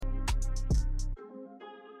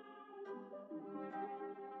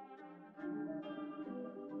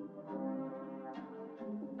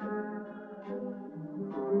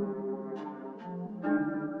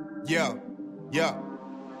Yeah, yeah.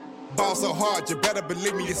 Ball so hard, you better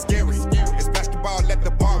believe me, it's scary. It's basketball at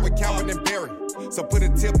the bar with Calvin and Barry. So put a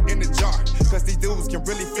tip in the jar, cause these dudes can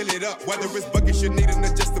really fill it up. Whether it's buckets you need or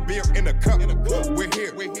just a beer in a cup. We're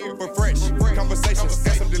here for fresh conversations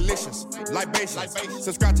and some delicious libations.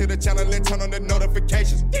 Subscribe to the channel and turn on the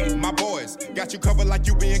notifications. My boys got you covered like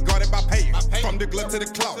you being guarded by Peyton. From the glove to the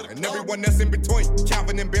claw and everyone else in between.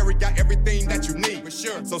 Calvin and Barry got everything that you need.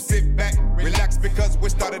 So sit back, relax, because we're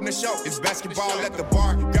starting the show. It's basketball at the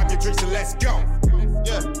bar. Grab your drinks and let's go.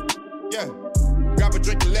 Yeah. Grab a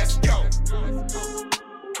drink and let's go.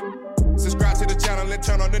 Subscribe to the channel and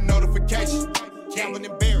turn on the notification. Calvin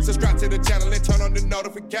and Barry. Subscribe to the channel and turn on the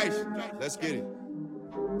notification. Let's get it.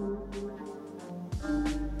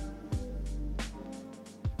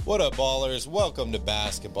 What up, ballers? Welcome to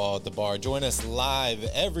Basketball at the Bar. Join us live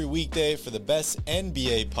every weekday for the best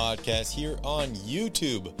NBA podcast here on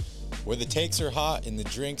YouTube, where the takes are hot and the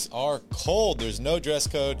drinks are cold. There's no dress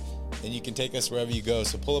code, and you can take us wherever you go.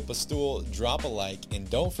 So pull up a stool, drop a like, and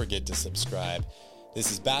don't forget to subscribe.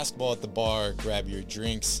 This is Basketball at the Bar. Grab your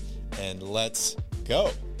drinks, and let's go.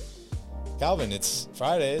 Calvin, it's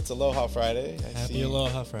Friday. It's Aloha Friday. Happy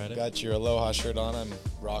Aloha Friday. Got your Aloha shirt on. I'm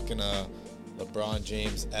rocking a LeBron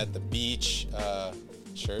James at the beach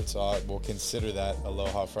shirt, so we'll consider that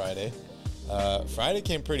Aloha Friday. Friday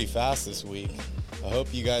came pretty fast this week. I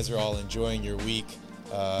hope you guys are all enjoying your week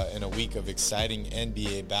in a week of exciting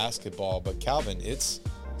NBA basketball. But Calvin, it's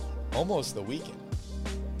almost the weekend.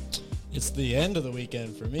 It's the end of the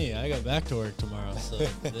weekend for me. I go back to work tomorrow, so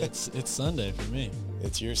it's Sunday for me.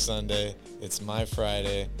 It's your Sunday. It's my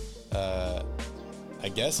Friday. I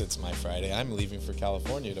guess it's my Friday. I'm leaving for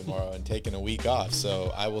California tomorrow and taking a week off,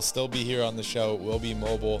 so I will still be here on the show. We'll be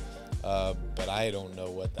mobile, but I don't know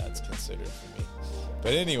what that's considered for me.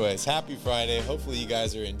 But anyways, happy Friday. Hopefully you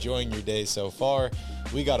guys are enjoying your day so far.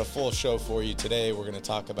 We got a full show for you today. We're going to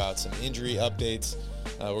talk about some injury updates.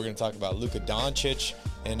 We're going to talk about Luka Doncic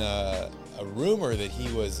and a rumor that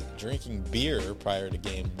he was drinking beer prior to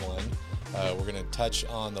Game 1. We're going to touch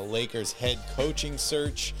on the Lakers head coaching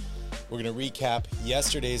search. We're going to recap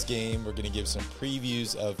yesterday's game. We're going to give some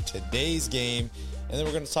previews of today's game. And then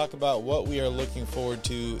we're going to talk about what we are looking forward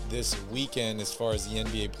to this weekend as far as the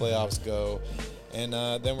NBA playoffs go. And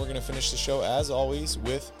then we're going to finish the show, as always,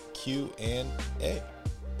 with Q&A.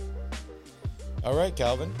 All right,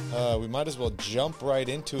 Calvin, we might as well jump right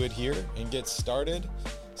into it here and get started.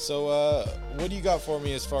 So what do you got for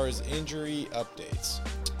me as far as injury updates?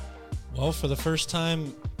 Well, for the first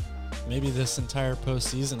time, maybe this entire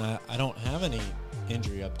postseason, I don't have any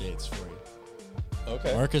injury updates for you.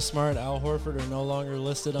 Okay. Marcus Smart, Al Horford are no longer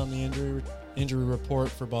listed on the injury report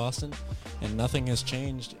for Boston, and nothing has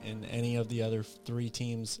changed in any of the other three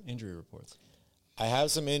teams' injury reports. I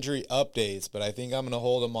have some injury updates, but I think I'm going to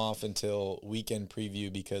hold them off until weekend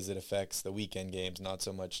preview because it affects the weekend games, not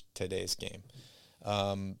so much today's game.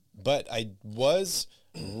 But I was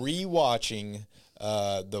rewatching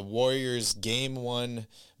the Warriors Game 1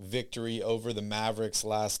 victory over the Mavericks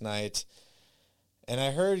last night, and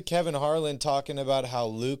I heard Kevin Harlan talking about how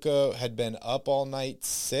Luka had been up all night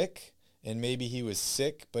sick, and maybe he was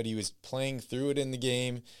sick, but he was playing through it in the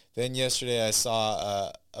game. Then yesterday I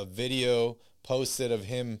saw a video posted of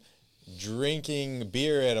him drinking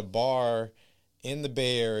beer at a bar in the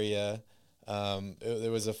Bay Area.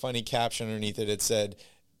 There was a funny caption underneath it. It said,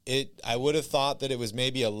 I would have thought that it was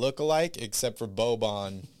maybe a lookalike, except for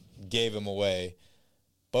Boban gave him away.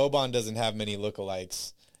 Boban doesn't have many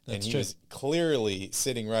lookalikes, and he was clearly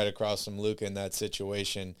sitting right across from Luka in that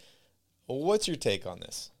situation. What's your take on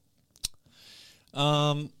this?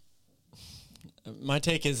 My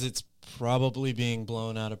take is it's probably being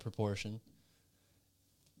blown out of proportion.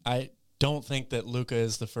 I don't think that Luka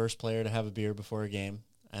is the first player to have a beer before a game.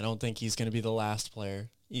 I don't think he's going to be the last player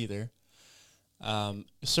either.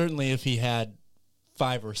 Certainly if he had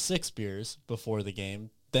 5 or 6 beers before the game,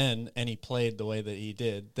 and he played the way that he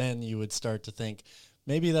did, then you would start to think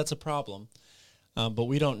maybe that's a problem. But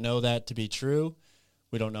we don't know that to be true.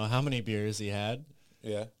 We don't know how many beers he had.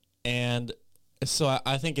 Yeah. And so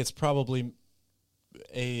I think it's probably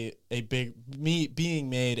being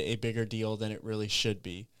made a bigger deal than it really should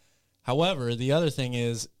be. However, the other thing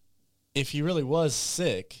is, if he really was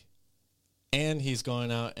sick and he's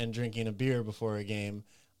going out and drinking a beer before a game,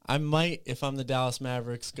 I might, if I'm the Dallas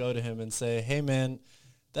Mavericks, go to him and say, hey, man,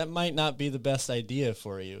 that might not be the best idea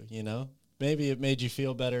for you, you know? Maybe it made you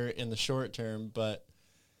feel better in the short term, but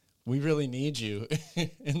we really need you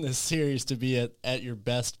in this series to be at your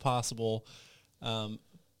best possible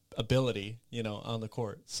ability, on the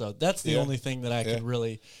court. So that's the only thing that I could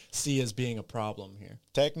really see as being a problem here.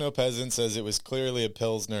 Techno Peasant says it was clearly a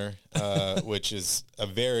Pilsner, which is a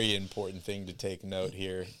very important thing to take note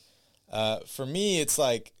here. For me, it's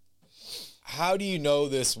like, how do you know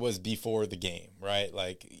this was before the game, right?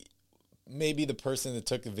 Like, maybe the person that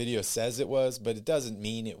took the video says it was, but it doesn't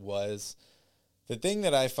mean it was. The thing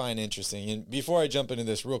that I find interesting, and before I jump into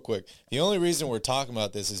this real quick, the only reason we're talking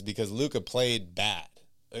about this is because Luka played bad,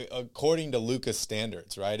 according to Luka's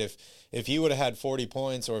standards, right? If he would have had 40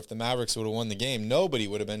 points or if the Mavericks would have won the game, nobody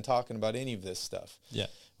would have been talking about any of this stuff. Yeah.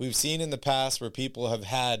 We've seen in the past where people have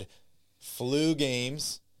had flu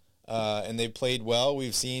games and they played well.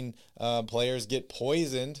 We've seen players get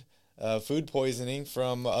poisoned, food poisoning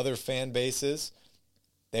from other fan bases.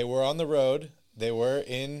 They were on the road. They were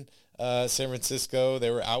in San Francisco. They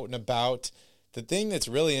were out and about. The thing that's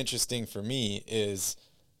really interesting for me is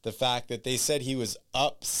the fact that they said he was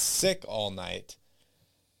up sick all night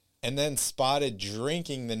and then spotted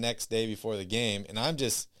drinking the next day before the game. And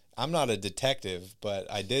I'm not a detective, but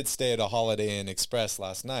I did stay at a Holiday Inn Express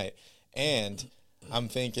last night. And I'm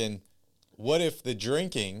thinking, what if the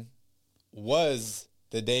drinking was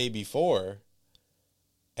the day before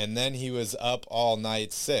and then he was up all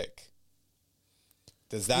night sick?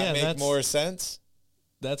 Does that make more sense?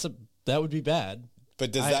 That would be bad.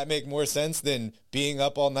 But does that make more sense than being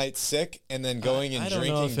up all night sick and then going and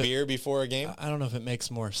drinking beer before a game? I don't know if it makes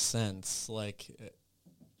more sense. Like,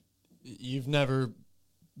 you've never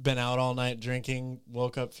been out all night drinking,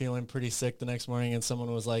 woke up feeling pretty sick the next morning, and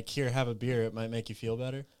someone was like, here, have a beer. It might make you feel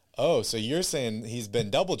better. Oh, so you're saying he's been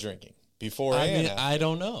double drinking before and after. I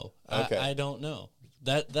don't know. Okay. I don't know.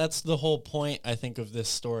 That's the whole point, I think, of this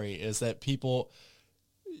story, is that people,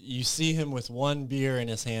 you see him with one beer in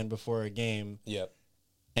his hand before a game. Yep.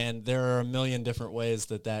 And there are a million different ways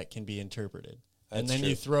that can be interpreted. And then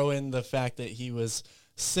you throw in the fact that he was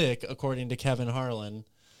sick, according to Kevin Harlan,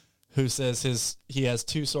 who says he has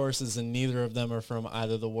two sources and neither of them are from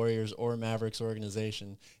either the Warriors or Mavericks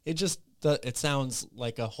organization. It sounds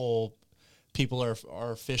like a whole people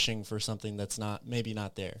are fishing for something that's maybe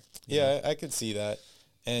not there. Yeah, I could see that.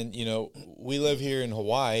 And, we live here in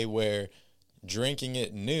Hawaii where drinking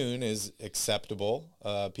at noon is acceptable.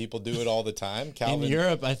 People do it all the time. In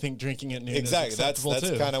Europe, I think drinking at noon is acceptable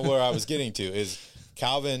that's kind of where I was getting to is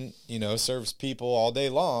Calvin, serves people all day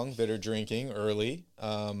long that are drinking early.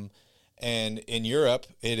 And in Europe,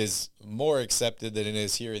 it is more accepted than it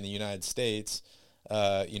is here in the United States.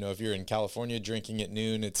 If you're in California drinking at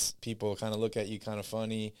noon, it's people kind of look at you kind of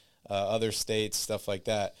funny. Other states, stuff like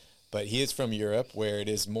that. But he is from Europe where it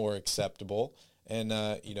is more acceptable. And,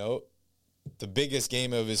 the biggest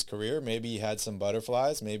game of his career, maybe he had some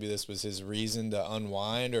butterflies. Maybe this was his reason to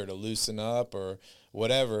unwind or to loosen up or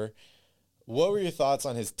whatever. What were your thoughts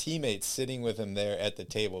on his teammates sitting with him there at the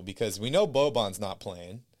table? Because we know Boban's not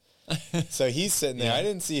playing. So he's sitting there. Yeah. I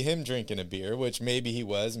didn't see him drinking a beer, which maybe he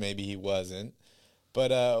was, maybe he wasn't. But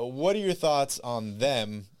what are your thoughts on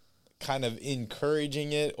them kind of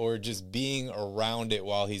encouraging it or just being around it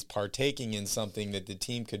while he's partaking in something that the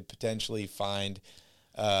team could potentially find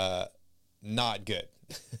not good?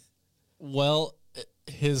 Well,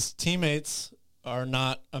 his teammates are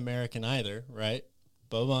not American either, right?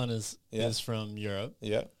 Boban is from Europe.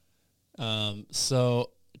 Yeah. So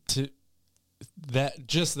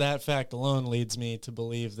that fact alone leads me to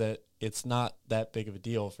believe that it's not that big of a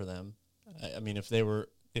deal for them. I mean, if they were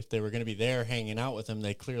going to be there hanging out with him,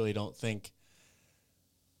 they clearly don't think.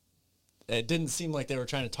 It didn't seem like they were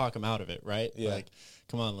trying to talk him out of it, right? Yeah. Like,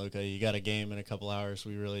 come on, Luka, you got a game in a couple hours.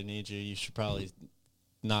 We really need you. You should probably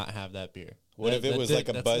not have that beer. What if it was like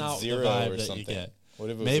a Bud Zero or something? What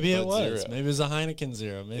if it was Maybe a it Bud was. Zero? Maybe it was a Heineken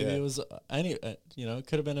Zero. Maybe it was it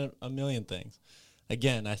could have been a million things.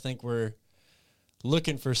 Again, I think we're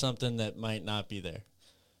looking for something that might not be there.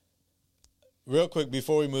 Real quick,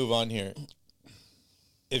 before we move on here,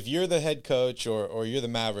 if you're the head coach or you're the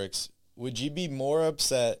Mavericks, would you be more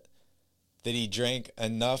upset that he drank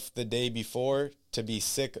enough the day before to be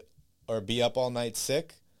sick or be up all night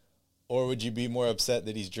sick? Or would you be more upset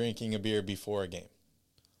that he's drinking a beer before a game?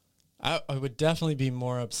 I would definitely be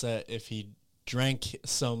more upset if he drank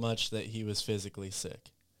so much that he was physically sick.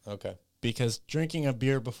 Okay. Because drinking a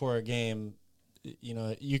beer before a game,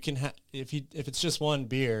 you can if it's just one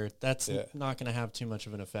beer, that's not going to have too much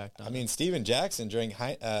of an effect on. I mean, Steven Jackson drank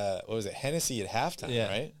Hennessy at halftime,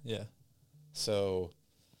 right? Yeah. So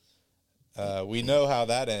we know how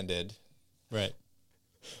that ended. Right.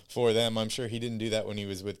 For them, I'm sure he didn't do that when he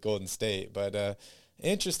was with Golden State, but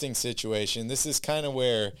interesting situation. This is kind of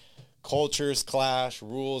where cultures clash,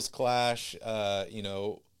 rules clash.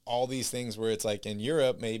 all these things where it's like in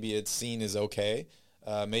Europe, maybe it's seen as okay.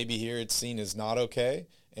 Maybe here it's seen as not okay.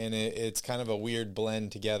 And it's kind of a weird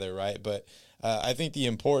blend together, right? But I think the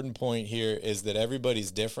important point here is that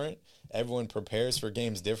everybody's different. Everyone prepares for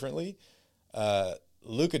games differently.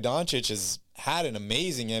 Luka Doncic has had an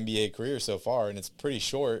amazing NBA career so far, and it's pretty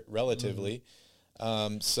short relatively.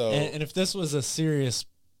 And if this was a serious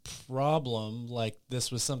problem, like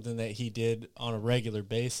this was something that he did on a regular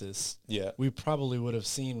basis, we probably would have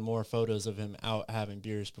seen more photos of him out having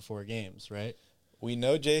beers before games, right? We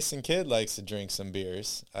know Jason Kidd likes to drink some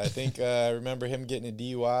beers. I think I remember him getting a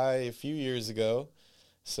DUI a few years ago.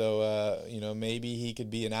 So, maybe he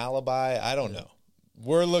could be an alibi. I don't know.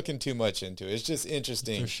 We're looking too much into it. It's just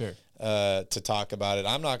interesting for sure. To talk about it.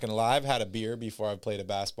 I'm not going to lie. I've had a beer before I've played a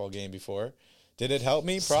basketball game before. Did it help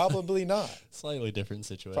me? Probably not. Slightly different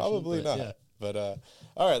situation. Probably not. Yeah. But,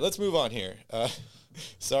 all right, let's move on here.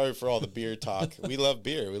 Sorry for all the beer talk. We love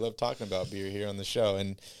beer. We love talking about beer here on the show.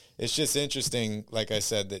 And it's just interesting, like I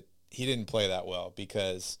said, that he didn't play that well,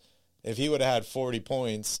 because if he would have had 40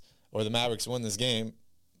 points or the Mavericks won this game,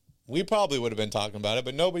 we probably would have been talking about it,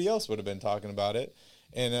 but nobody else would have been talking about it.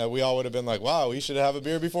 And we all would have been like, wow, we should have a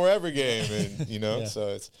beer before every game. And,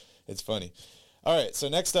 so it's funny. All right, so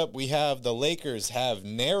next up we have the Lakers have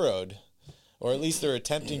narrowed, or at least they're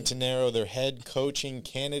attempting to narrow their head coaching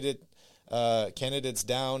candidates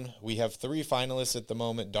down. We have 3 finalists at the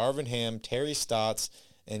moment: Darvin Ham, Terry Stotts,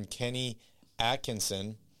 and Kenny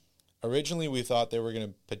Atkinson. Originally, we thought they were going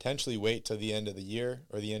to potentially wait till the end of the year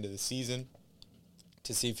or the end of the season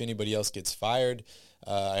to see if anybody else gets fired.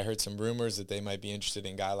 I heard some rumors that they might be interested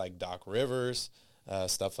in a guy like Doc Rivers,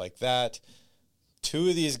 stuff like that. 2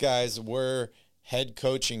 of these guys were head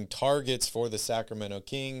coaching targets for the Sacramento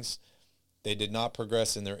Kings. They did not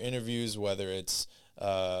progress in their interviews, whether it's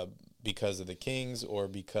because of the Kings or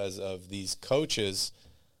because of these coaches.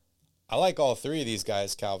 I like all 3 of these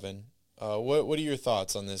guys, Calvin. What are your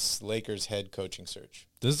thoughts on this Lakers head coaching search?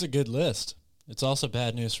 This is a good list. It's also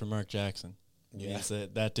bad news for Mark Jackson. Yeah.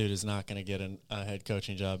 That dude is not going to get a head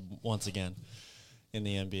coaching job once again in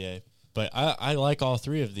the NBA. But I like all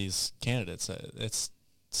 3 of these candidates. It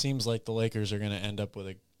seems like the Lakers are going to end up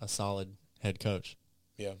with a solid head coach.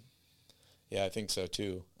 Yeah. Yeah, I think so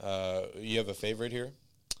too. You have a favorite here?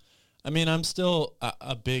 I mean, I'm still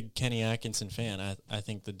a big Kenny Atkinson fan. I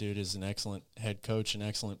think the dude is an excellent head coach, an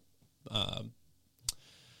excellent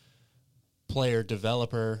player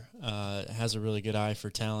developer, has a really good eye for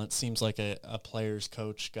talent, seems like a player's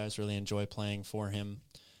coach. Guys really enjoy playing for him.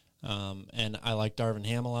 And I like Darvin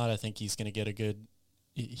Ham a lot. I think he's going to get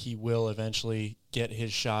he will eventually get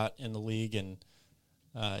his shot in the league, and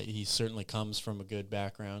he certainly comes from a good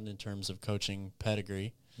background in terms of coaching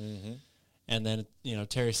pedigree. Mm-hmm. And then,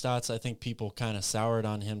 Terry Stotts, I think people kind of soured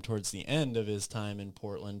on him towards the end of his time in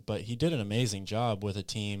Portland, but he did an amazing job with a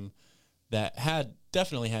team that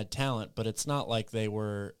definitely had talent, but it's not like they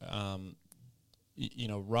were,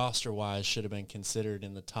 roster-wise should have been considered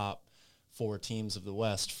in the top 4 teams of the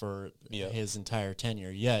West for his entire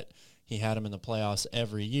tenure. Yet he had them in the playoffs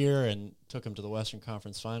every year and took them to the Western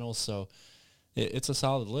Conference Finals. So it's a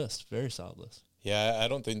solid list, very solid list. Yeah, I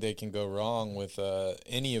don't think they can go wrong with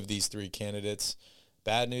any of these 3 candidates.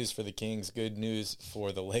 Bad news for the Kings, good news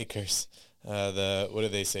for the Lakers. What do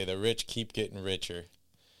they say? The rich keep getting richer.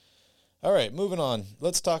 All right, moving on.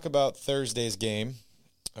 Let's talk about Thursday's game.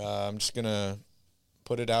 I'm just going to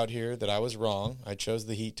put it out here that I was wrong. I chose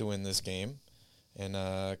the Heat to win this game. And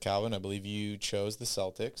Calvin, I believe you chose the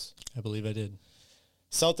Celtics. I believe I did.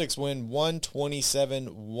 Celtics win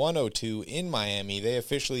 127-102 in Miami. They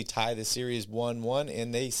officially tie the series 1-1,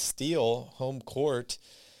 and they steal home court.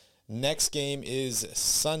 Next game is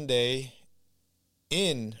Saturday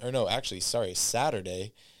in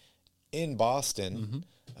Boston. Mm-hmm.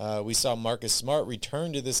 We saw Marcus Smart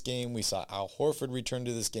return to this game. We saw Al Horford return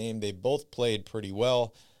to this game. They both played pretty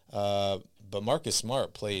well, but Marcus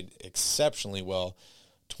Smart played exceptionally well.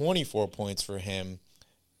 24 points for him.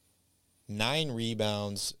 9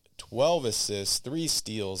 rebounds, 12 assists, 3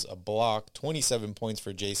 steals, a block, 27 points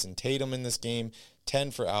for Jason Tatum in this game,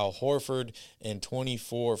 10 for Al Horford, and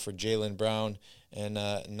 24 for Jaylen Brown, and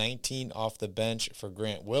 19 off the bench for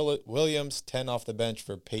Grant Williams, 10 off the bench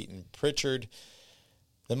for Peyton Pritchard.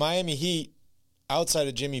 The Miami Heat, outside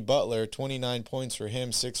of Jimmy Butler, 29 points for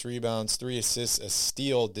him, 6 rebounds, 3 assists, a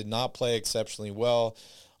steal, did not play exceptionally well.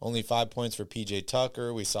 Only 5 points for P.J.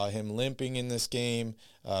 Tucker. We saw him limping in this game.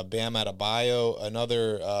 Bam Adebayo,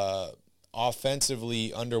 another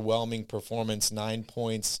offensively underwhelming performance,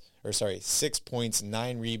 6 points,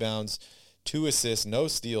 9 rebounds, 2 assists, no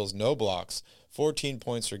steals, no blocks, 14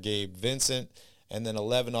 points for Gabe Vincent. and then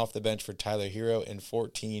 11 off the bench for Tyler Hero and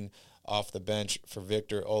 14 off the bench for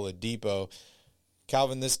Victor Oladipo.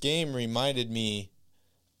 Calvin, this game reminded me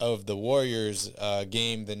of the Warriors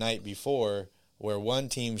game the night before, where one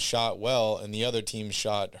team shot well and the other team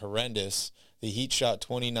shot horrendous. The Heat shot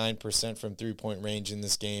 29% from three-point range in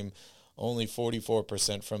this game, only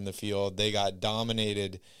 44% from the field. They got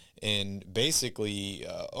dominated in basically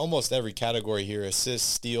almost every category here: assists,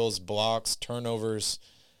 steals, blocks, turnovers.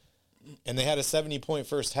 And they had a 70-point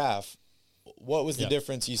first half. What was the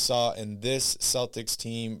difference you saw in this Celtics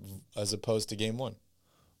team as opposed to game one?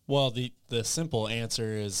 Well, the simple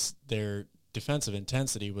answer is their defensive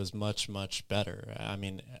intensity was much, much better. I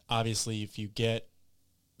mean, obviously, if you get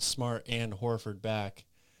Smart and Horford back,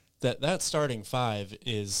 that starting five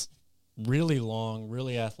is really long,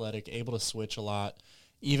 really athletic, able to switch a lot.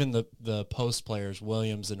 Even the post players,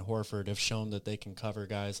 Williams and Horford, have shown that they can cover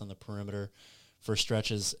guys on the perimeter for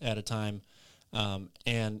stretches at a time.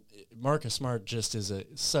 And Marcus Smart just is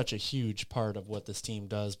such a huge part of what this team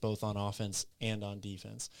does, both on offense and on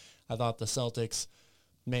defense. I thought the Celtics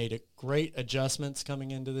made great adjustments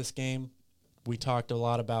coming into this game. We talked a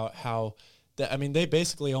lot about how they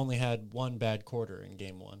basically only had one bad quarter in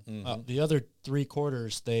game one. Mm-hmm. The other three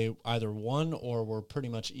quarters, they either won or were pretty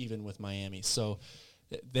much even with Miami. So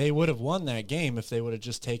they would have won that game if they would have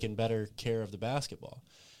just taken better care of the basketball.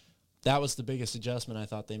 That was the biggest adjustment I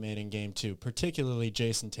thought they made in game two, particularly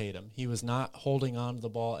Jason Tatum. He was not holding on to the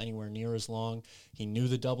ball anywhere near as long. He knew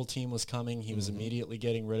the double team was coming. He was immediately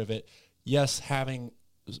getting rid of it. Yes, having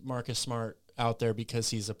Marcus Smart out there because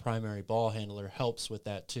he's a primary ball handler helps with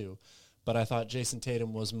that too. But I thought Jason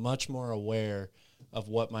Tatum was much more aware of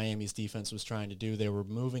what Miami's defense was trying to do. They were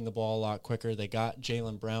moving the ball a lot quicker. They got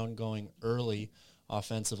Jaylen Brown going early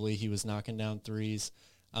offensively. He was knocking down threes.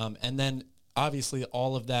 And then obviously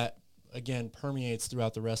all of that, again, permeates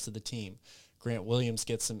throughout the rest of the team. Grant Williams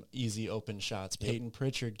gets some easy open shots. Peyton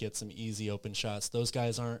Pritchard gets some easy open shots. Those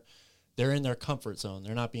guys they're in their comfort zone.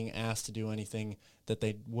 They're not being asked to do anything that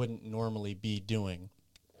they wouldn't normally be doing.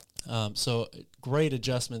 So great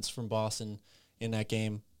adjustments from Boston in that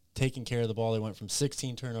game, taking care of the ball. They went from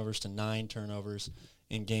 16 turnovers to 9 turnovers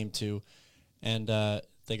in game two. And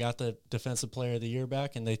they got the Defensive Player of the Year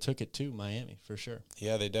back, and they took it to Miami for sure.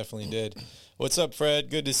 Yeah, they definitely did. What's up,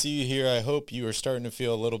 Fred? Good to see you here. I hope you are starting to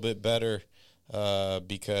feel a little bit better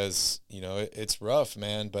because, it's rough,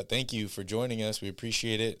 man. But thank you for joining us. We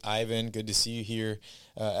appreciate it. Ivan, good to see you here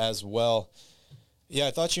as well. Yeah,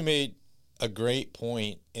 I thought you made a great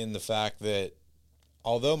point in the fact that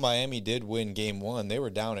although Miami did win game one, they were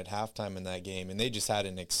down at halftime in that game, and they just had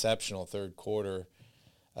an exceptional third quarter.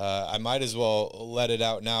 I might as well let it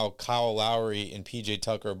out now. Kyle Lowry and P.J.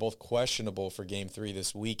 Tucker are both questionable for game 3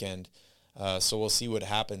 this weekend, so we'll see what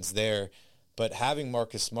happens there. But having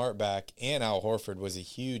Marcus Smart back and Al Horford was a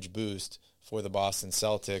huge boost for the Boston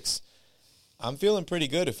Celtics. I'm feeling pretty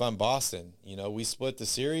good if I'm Boston. We split the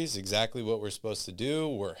series, exactly what we're supposed to do.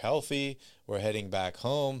 We're healthy. We're heading back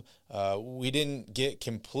home. We didn't get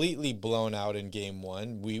completely blown out in game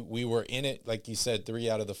 1. We were in it, like you said, 3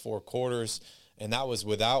 out of the 4 quarters, and that was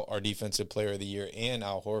without our Defensive Player of the Year and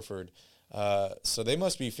Al Horford. So they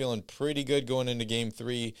must be feeling pretty good going into game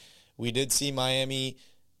 3. We did see Miami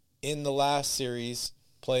in the last series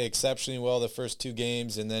play exceptionally well the first 2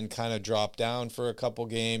 games and then kind of drop down for a couple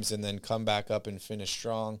games and then come back up and finish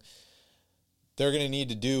strong. They're going to need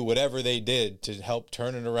to do whatever they did to help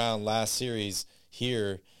turn it around last series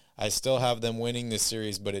here. I still have them winning this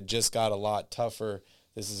series, but it just got a lot tougher.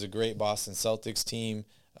 This is a great Boston Celtics team,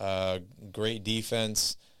 great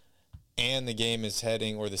defense, and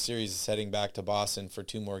the series is heading back to Boston for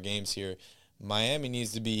 2 more games here. Miami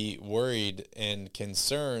needs to be worried and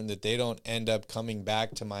concerned that they don't end up coming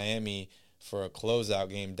back to Miami for a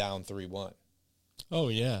closeout game down 3-1. Oh,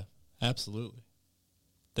 yeah, absolutely.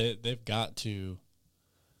 They've got to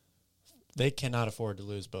 – they cannot afford to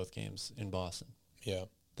lose both games in Boston. Yeah.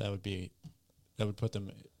 That would put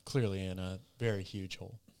them clearly in a very huge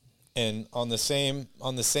hole. And on the same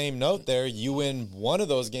note there, you win one of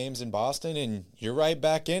those games in Boston and you're right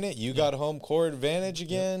back in it. You got home court advantage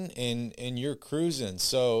again and you're cruising.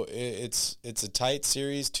 So it's a tight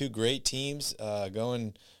series, 2 great teams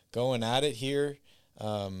going at it here.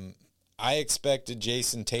 I expected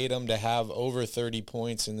Jason Tatum to have over 30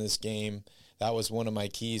 points in this game. That was one of my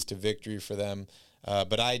keys to victory for them.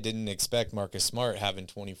 But I didn't expect Marcus Smart having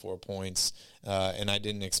 24 points, and I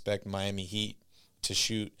didn't expect Miami Heat to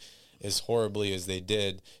shoot as horribly as they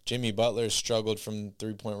did. Jimmy Butler struggled from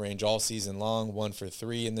three-point range all season long, 1 for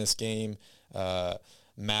 3 in this game.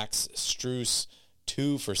 Max Strus,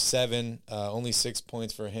 2 for 7, only 6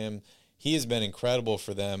 points for him. he has been incredible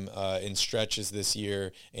for them in stretches this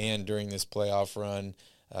year and during this playoff run.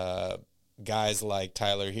 Guys like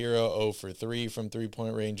Tyler Hero, 0 for 3 from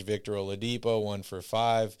three-point range, Victor Oladipo, 1 for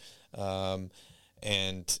 5,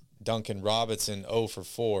 and Duncan Robinson, 0 for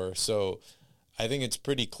 4. So I think it's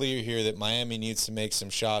pretty clear here that Miami needs to make some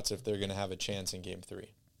shots if they're going to have a chance in Game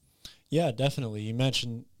 3. Yeah, definitely. You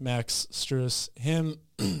mentioned Max Strus. Him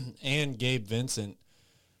and Gabe Vincent,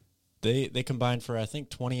 they combined for, I think,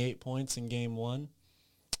 28 points in Game 1.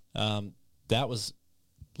 That was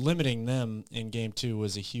limiting them in Game 2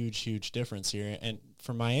 was a huge, huge difference here. And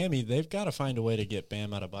for Miami, they've got to find a way to get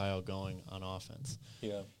Bam Adebayo going on offense.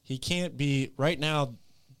 Yeah. He can't be – right now,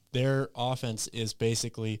 their offense is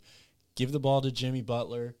basically give the ball to Jimmy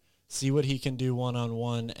Butler, see what he can do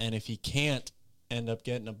one-on-one, and if he can't end up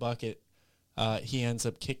getting a bucket, he ends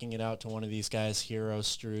up kicking it out to one of these guys, Hero,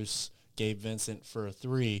 Strus, Gabe Vincent, for a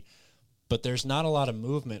 3. But there's not a lot of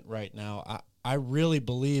movement right now. I really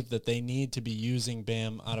believe that they need to be using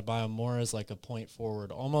Bam Adebayo more as like a point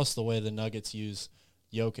forward, almost the way the Nuggets use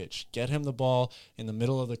Jokic. Get him the ball in the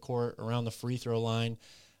middle of the court around the free throw line.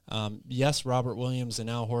 Yes, Robert Williams and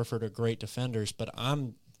Al Horford are great defenders, but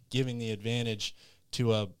I'm giving the advantage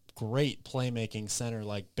to a great playmaking center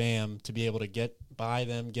like Bam to be able to get by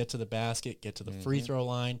them, get to the basket, get to the free throw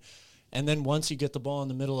line. And then once you get the ball in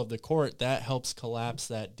the middle of the court, that helps collapse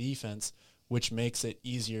that defense, which makes it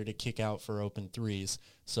easier to kick out for open threes.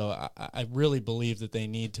 So I really believe that they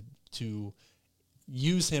need to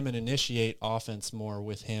use him and initiate offense more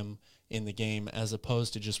with him in the game as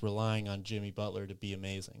opposed to just relying on Jimmy Butler to be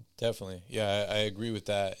amazing. Definitely. Yeah, I agree with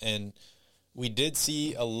that. And we did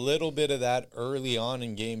see a little bit of that early on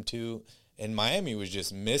in Game 2, and Miami was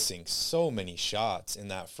just missing so many shots in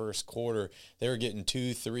that first quarter. They were getting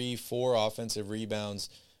 2, 3, 4 offensive rebounds,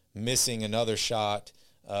 missing another shot.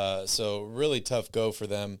 So really tough go for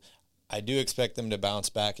them. I do expect them to bounce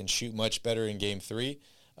back and shoot much better in Game 3.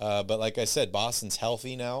 But like I said, Boston's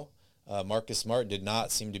healthy now. Marcus Smart did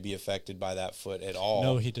not seem to be affected by that foot at all.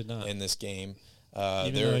 No, he did not. In this game.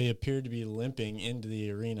 Even though he appeared to be limping into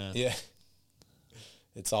the arena. Yeah.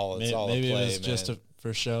 It's all a play, maybe it was just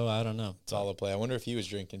for show. I don't know. It's all a play. I wonder if he was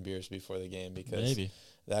drinking beers before the game because maybe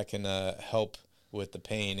that can help with the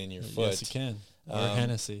pain in your foot. Yes, it can. Or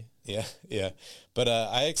Hennessy. Yeah. But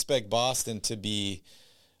I expect Boston to be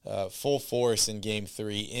full force in Game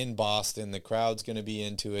 3 in Boston. The crowd's going to be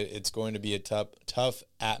into it. It's going to be a tough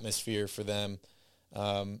atmosphere for them.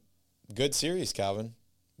 Good series, Calvin.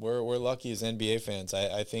 We're lucky as NBA fans.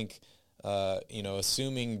 I think,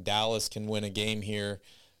 assuming Dallas can win a game here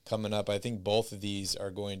coming up, I think both of these are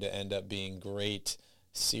going to end up being great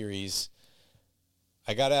series.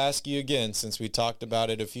 I got to ask you again, since we talked about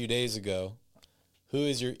it a few days ago, who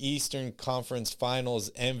is your Eastern Conference Finals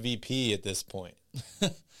MVP at this point?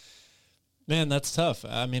 Man, that's tough.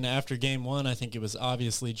 I mean, after Game 1, I think it was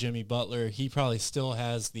obviously Jimmy Butler. He probably still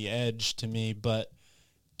has the edge to me, but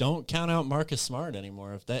don't count out Marcus Smart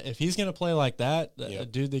anymore. If he's going to play like that, a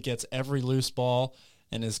dude that gets every loose ball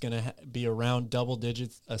and is going to be around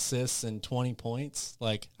double-digit assists and 20 points,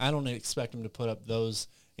 like I don't expect him to put up those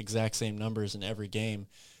exact same numbers in every game.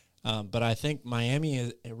 But I think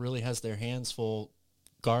Miami really has their hands full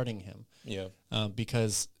guarding him. Yeah.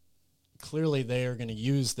 Because clearly they are going to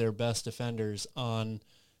use their best defenders on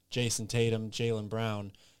Jason Tatum, Jaylen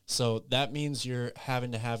Brown. So that means you're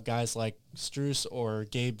having to have guys like Strus or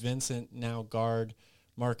Gabe Vincent now guard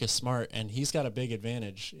Marcus Smart, and he's got a big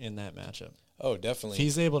advantage in that matchup. Oh, definitely. If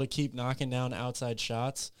he's able to keep knocking down outside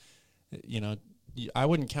shots, I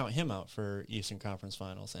wouldn't count him out for Eastern Conference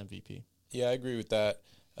Finals MVP. Yeah, I agree with that.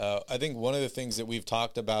 I think one of the things that we've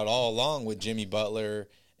talked about all along with Jimmy Butler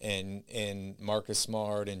and Marcus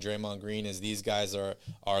Smart and Draymond Green is these guys are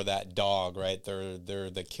that dog, right? They're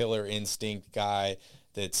the killer instinct guy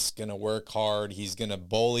that's going to work hard. He's going to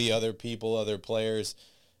bully other people, other players.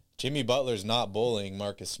 Jimmy Butler's not bullying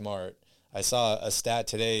Marcus Smart. I saw a stat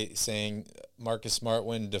today saying Marcus Smart,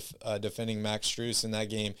 when defending Max Strus in that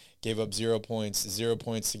game, gave up 0 points, 0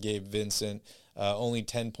 points to Gabe Vincent, only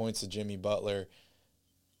 10 points to Jimmy Butler.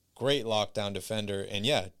 Great lockdown defender. And,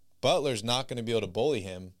 yeah, Butler's not going to be able to bully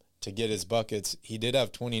him to get his buckets. He did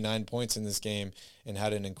have 29 points in this game and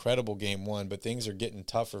had an incredible Game 1, but things are getting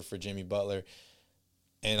tougher for Jimmy Butler.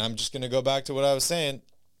 And I'm just going to go back to what I was saying.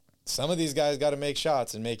 Some of these guys got to make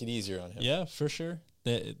shots and make it easier on him. Yeah, for sure.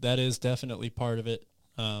 That is definitely part of it.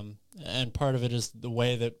 And part of it is the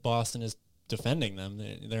way that Boston is defending them.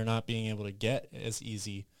 They're not being able to get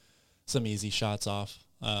some easy shots off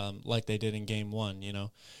like they did in Game 1.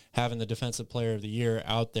 Having the Defensive Player of the Year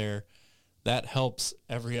out there, that helps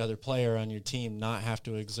every other player on your team not have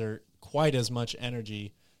to exert quite as much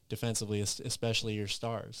energy defensively, especially your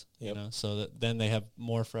stars. Yep. So that then they have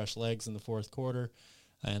more fresh legs in the fourth quarter,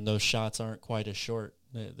 and those shots aren't quite as short.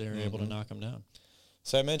 They're able to knock them down.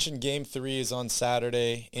 So I mentioned Game 3 is on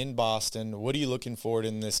Saturday in Boston. What are you looking forward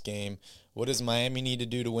in this game? What does Miami need to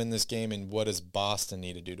do to win this game, and what does Boston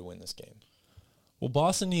need to do to win this game? Well,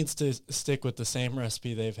 Boston needs to stick with the same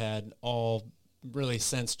recipe they've had all really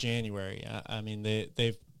since January. I mean,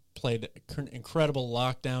 they've played incredible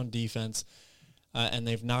lockdown defense, and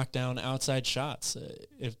they've knocked down outside shots.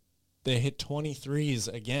 If they hit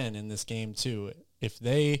 23s again in this game too, if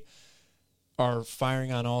they are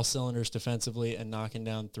firing on all cylinders defensively and knocking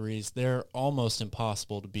down threes, they're almost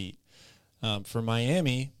impossible to beat. For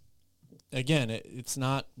Miami, again, it's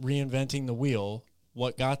not reinventing the wheel.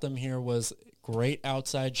 What got them here was great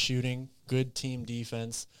outside shooting, good team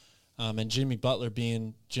defense, and Jimmy Butler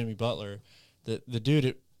being Jimmy Butler. The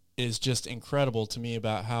dude is just incredible to me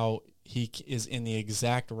about how he is in the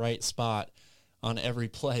exact right spot on every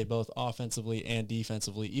play, both offensively and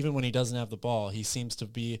defensively. Even when he doesn't have the ball, he seems to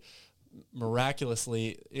be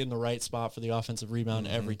miraculously in the right spot for the offensive rebound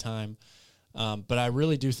every time. But I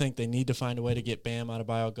really do think they need to find a way to get Bam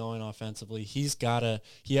Adebayo going offensively. He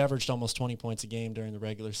averaged almost 20 points a game during the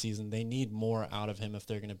regular season. They need more out of him if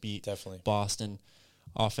they're going to beat Boston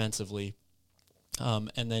offensively.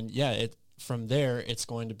 And then, from there, it's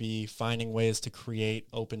going to be finding ways to create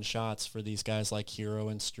open shots for these guys like Hero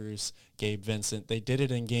and Strus, Gabe Vincent. They did it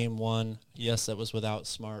in Game 1. Yes, that was without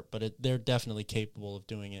Smart, but they're definitely capable of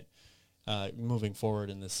doing it moving forward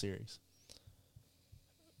in this series.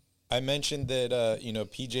 I mentioned that,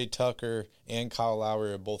 P.J. Tucker and Kyle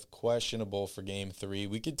Lowry are both questionable for Game 3.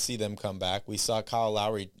 We could see them come back. We saw Kyle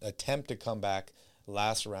Lowry attempt to come back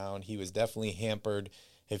last round. He was definitely hampered.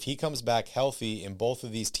 If he comes back healthy and both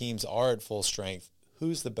of these teams are at full strength,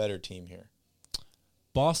 who's the better team here?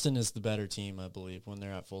 Boston is the better team, I believe, when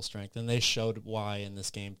they're at full strength, and they showed why in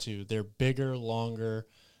this game, too. They're bigger, longer.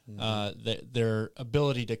 Their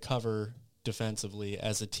ability to cover defensively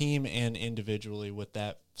as a team and individually with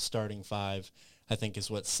that starting five, I think, is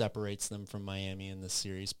what separates them from Miami in this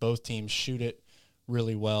series. Both teams shoot it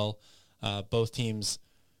really well. Both teams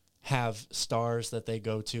have stars that they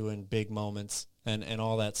go to in big moments, and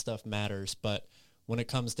all that stuff matters. But when it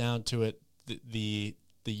comes down to it, the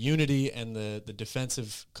unity and the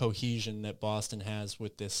defensive cohesion that Boston has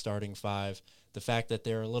with this starting five, the fact that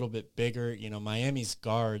they're a little bit bigger, Miami's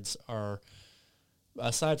guards are,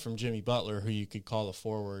 aside from Jimmy Butler, who you could call a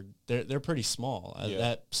forward, they're pretty small.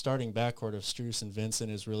 That starting backcourt of Strus and Vincent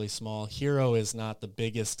is really small. Hero is not the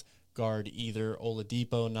biggest guard either.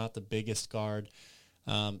 Oladipo, not the biggest guard.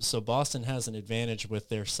 So Boston has an advantage with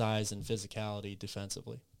their size and physicality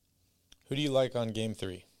defensively. Who do you like on Game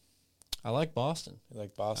 3? I like Boston. You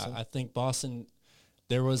like Boston? I think Boston.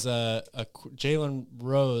 There was a Jalen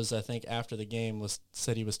Rose, I think, after the game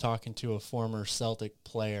said he was talking to a former Celtic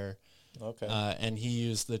player. Okay. And he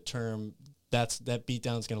used the term that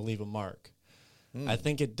beatdown's going to leave a mark. I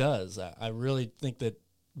think it does. I really think that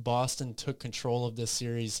Boston took control of this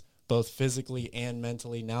series both physically and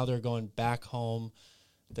mentally. Now they're going back home.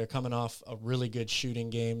 They're coming off a really good shooting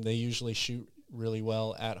game. They usually shoot really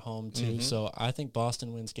well at home too. So I think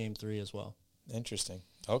Boston wins Game 3 as well. Interesting.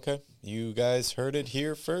 Okay, you guys heard it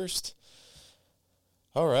here first.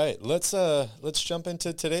 All right, let's jump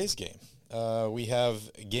into today's game. We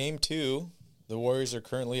have Game 2. The Warriors are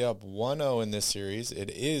currently up 1-0 in this series. It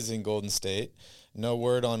is in Golden State. No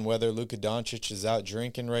word on whether Luka Doncic is out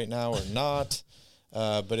drinking right now or not,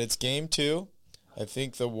 but it's Game 2. I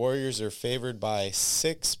think the Warriors are favored by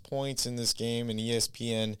 6 points in this game, and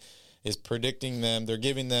ESPN is predicting them. They're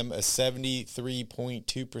giving them a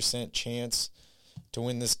 73.2% chance to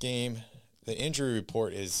win this game. The injury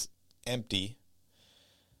report is empty.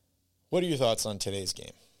 What are your thoughts on today's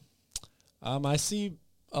game? I see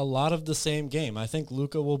a lot of the same game. I think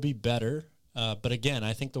Luka will be better, but again,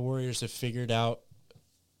 I think the Warriors have figured out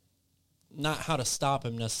not how to stop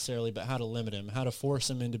him necessarily, but how to limit him, how to force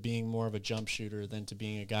him into being more of a jump shooter than to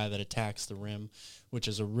being a guy that attacks the rim, which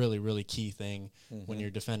is a really, really key thing when you're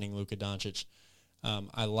defending Luka Doncic.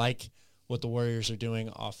 I like what the Warriors are doing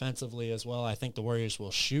offensively as well. I think the Warriors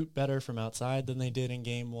will shoot better from outside than they did in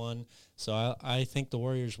Game 1. So I think the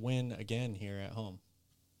Warriors win again here at home.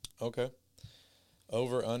 Okay.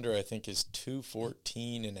 Over-under, I think, is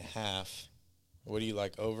 214.5. What do you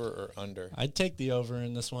like, over or under? I'd take the over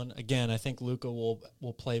in this one. Again, I think Luka will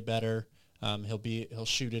play better. He'll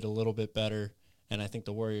shoot it a little bit better, and I think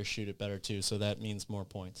the Warriors shoot it better too, so that means more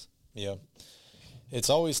points. Yeah. It's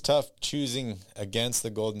always tough choosing against the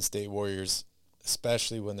Golden State Warriors,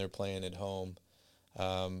 especially when they're playing at home.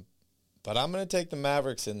 But I'm going to take the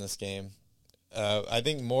Mavericks in this game. I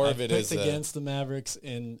think more of it is against the Mavericks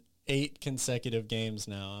in 8 consecutive games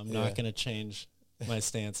now. I'm not going to change my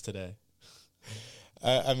stance today.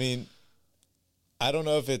 I mean, I don't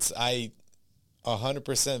know if it's I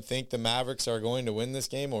 100% think the Mavericks are going to win this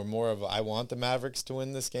game, or more of I want the Mavericks to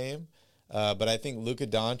win this game. But I think Luka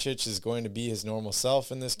Doncic is going to be his normal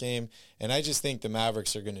self in this game, and I just think the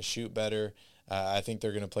Mavericks are going to shoot better. I think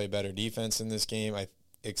they're going to play better defense in this game. I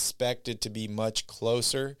expect it to be much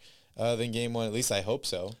closer than game one. At least I hope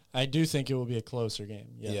so. I do think it will be a closer game.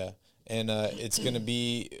 Yeah. And it's going to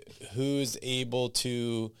be who's able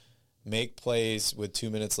to make plays with 2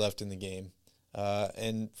 minutes left in the game.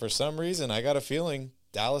 And for some reason, I got a feeling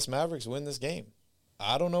Dallas Mavericks win this game.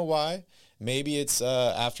 I don't know why. Maybe it's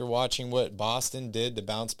after watching what Boston did to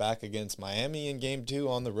bounce back against Miami in Game 2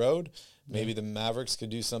 on the road. Maybe the Mavericks could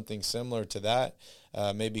do something similar to that.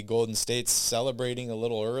 Maybe Golden State's celebrating a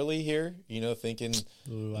little early here, thinking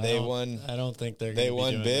they won. I don't think they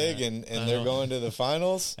won big and they're going to the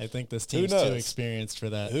finals. I think this team's too experienced for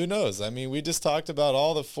that. Who knows? I mean, we just talked about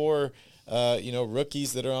all the 4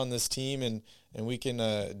 rookies that are on this team, and we can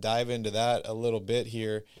dive into that a little bit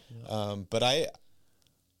here. But I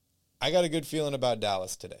got a good feeling about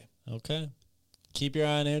Dallas today. Okay. Keep your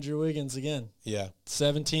eye on Andrew Wiggins again. Yeah.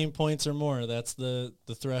 17 points or more. That's the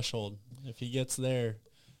threshold. If he gets there,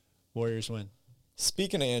 Warriors win.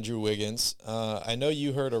 Speaking of Andrew Wiggins, I know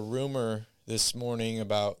you heard a rumor this morning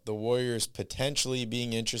about the Warriors potentially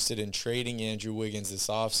being interested in trading Andrew Wiggins this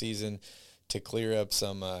offseason to clear up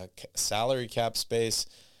some salary cap space.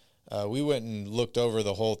 We went and looked over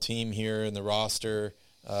the whole team here in the roster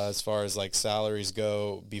as far as like salaries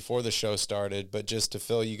go before the show started, but just to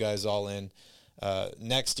fill you guys all in,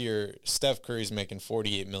 next year, Steph Curry's making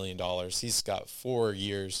 $48 million. He's got 3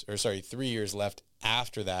 years left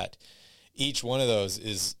after that. Each one of those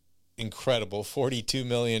is incredible. 42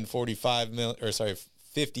 million, 45 million,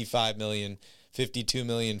 55 million, 52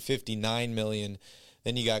 million, 59 million.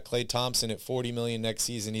 Then you got Klay Thompson at 40 million next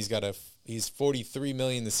season. He's 43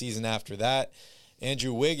 million the season after that.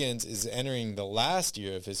 Andrew Wiggins is entering the last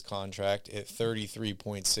year of his contract at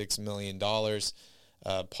 $33.6 million.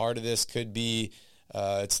 Part of this could be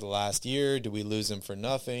it's the last year. Do we lose him for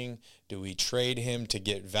nothing? Do we trade him to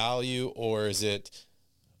get value? Or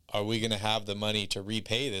are we going to have the money to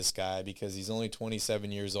repay this guy because he's only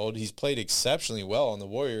 27 years old? He's played exceptionally well on the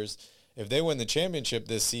Warriors. If they win the championship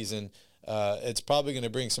this season, it's probably going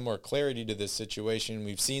to bring some more clarity to this situation.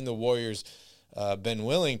 We've seen the Warriors been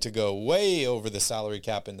willing to go way over the salary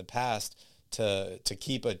cap in the past to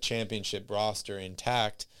keep a championship roster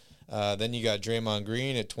intact. Then you got Draymond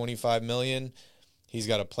Green at $25 million. He's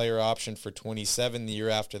got a player option for $27 the year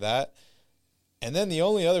after that. And then the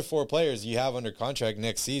only other 4 players you have under contract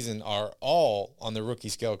next season are all on the rookie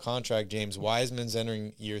scale contract. James Wiseman's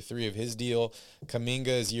entering year 3 of his deal. Kuminga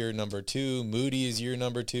is year number 2. Moody is year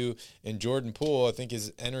number 2. And Jordan Poole, I think,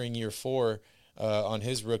 is entering year 4 on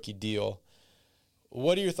his rookie deal.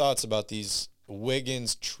 What are your thoughts about these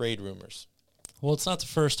Wiggins trade rumors? Well, it's not the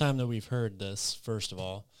first time that we've heard this, first of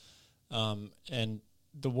all. And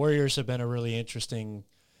the Warriors have been a really interesting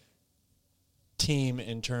team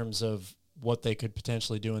in terms of what they could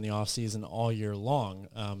potentially do in the offseason all year long,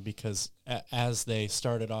 because as they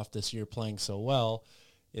started off this year playing so well,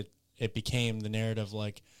 it became the narrative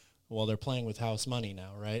like, well, they're playing with house money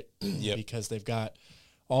now, right? Yep. Because they've got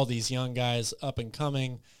all these young guys up and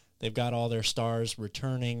coming. They've got all their stars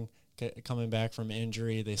returning, coming back from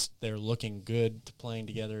injury. They're looking good playing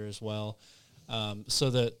together as well. So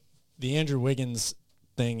the Andrew Wiggins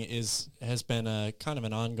thing has been a kind of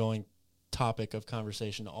an ongoing topic of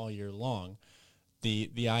conversation all year long.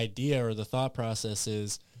 The idea or the thought process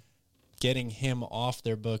is getting him off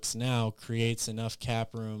their books now creates enough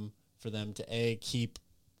cap room for them to keep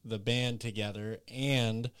the band together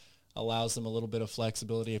and allows them a little bit of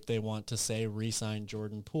flexibility if they want to, say, re-sign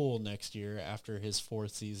Jordan Poole next year after his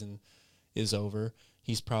 4th season is over.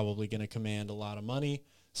 He's probably going to command a lot of money,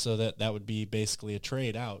 so that would be basically a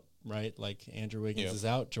trade out, right? Like Andrew Wiggins is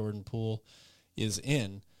out, Jordan Poole is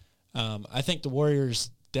in. I think the Warriors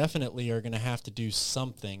definitely are going to have to do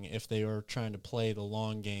something if they are trying to play the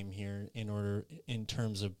long game here in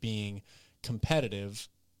terms of being competitive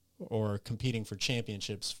or competing for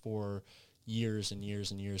championships for years and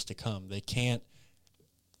years and years to come. They can't,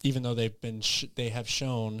 even though they have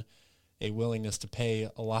shown a willingness to pay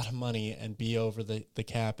a lot of money and be over the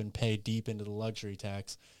cap and pay deep into the luxury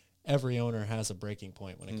tax. Every owner has a breaking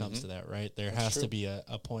point when it comes to that, right? There has to be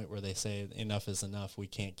a point where they say enough is enough. We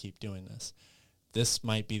can't keep doing this. This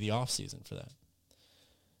might be the off season for that.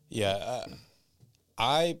 Yeah.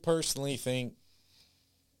 I personally think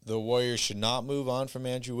the Warriors should not move on from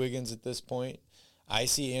Andrew Wiggins at this point. I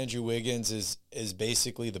see Andrew Wiggins as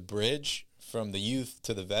basically the bridge from the youth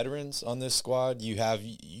to the veterans on this squad. You have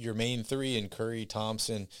your main three in Curry,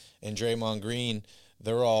 Thompson, and Draymond Green.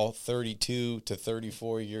 They're all 32 to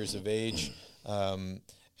 34 years of age. And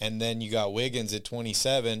then you got Wiggins at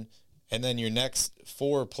 27. And then your next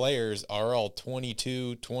four players are all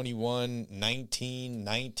 22, 21,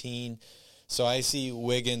 19. So I see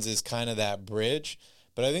Wiggins as kind of that bridge.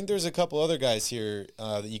 But I think there's a couple other guys here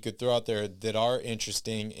that you could throw out there that are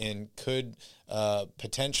interesting and could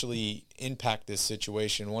potentially impact this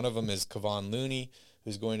situation. One of them is Kevon Looney,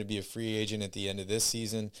 who's going to be a free agent at the end of this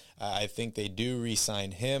season. I think they do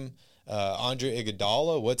re-sign him. Andre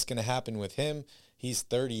Iguodala, what's going to happen with him? He's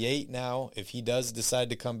 38 now. If he does decide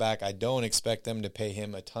to come back, I don't expect them to pay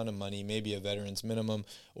him a ton of money, maybe a veteran's minimum,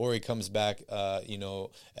 or he comes back,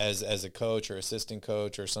 as a coach or assistant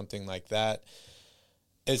coach or something like that.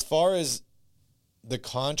 As far as the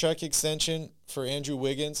contract extension for Andrew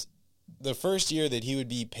Wiggins, the first year that he would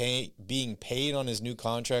be being paid on his new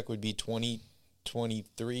contract would be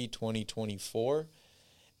 2023, 2024.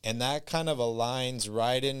 And that kind of aligns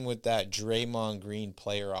right in with that Draymond Green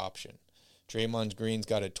player option. Draymond Green's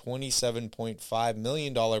got a $27.5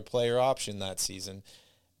 million player option that season.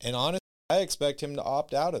 And honestly, I expect him to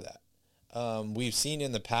opt out of that. We've seen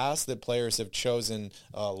in the past that players have chosen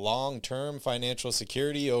long-term financial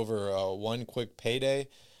security over one quick payday.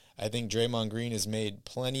 I think Draymond Green has made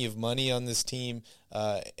plenty of money on this team,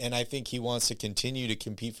 and I think he wants to continue to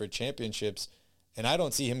compete for championships, and I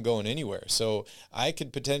don't see him going anywhere. So I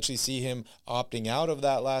could potentially see him opting out of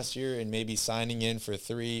that last year and maybe signing in for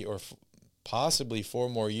 3 or possibly 4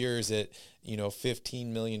 more years at, $15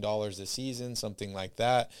 million a season, something like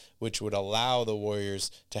that, which would allow the Warriors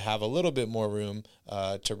to have a little bit more room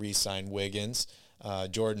to re-sign Wiggins.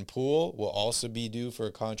 Jordan Poole will also be due for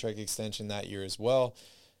a contract extension that year as well.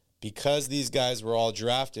 Because these guys were all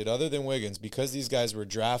drafted, other than Wiggins, because these guys were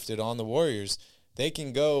drafted on the Warriors, they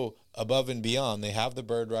can go above and beyond. They have the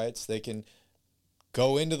bird rights. They can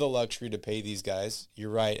go into the luxury to pay these guys.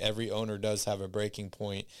 You're right, every owner does have a breaking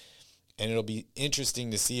point. And it'll be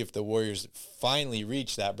interesting to see if the Warriors finally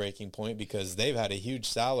reach that breaking point, because they've had a huge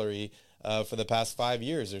salary for the past 5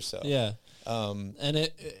 years or so. Yeah.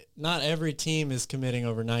 And not every team is committing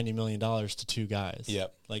over $90 million to 2 guys.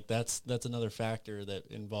 Yep. Like that's another factor that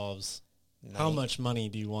involves how much money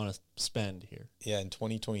do you want to spend here? Yeah, in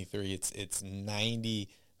 2023, it's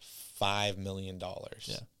 $95 million.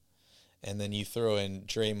 Yeah. And then you throw in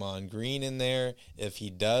Draymond Green in there. If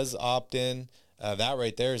he does opt in, that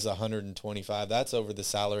right there is 125. That's over the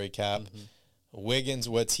salary cap. Mm-hmm. Wiggins,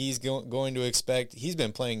 what's he's going to expect? He's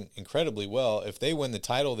been playing incredibly well. If they win the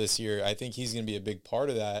title this year, I think he's going to be a big part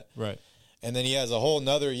of that. Right. And then he has a whole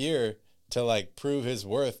nother year to prove his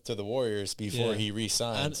worth to the Warriors before he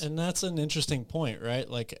re-signs. And that's an interesting point, right?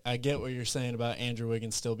 Like, I get what you're saying about Andrew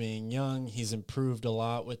Wiggins still being young. He's improved a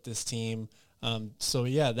lot with this team. So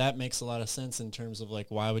yeah, that makes a lot of sense in terms of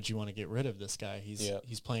why would you want to get rid of this guy?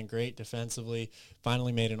 He's playing great defensively,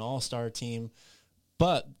 finally made an all-star team.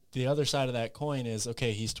 But the other side of that coin is,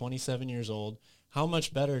 okay, he's 27 years old. How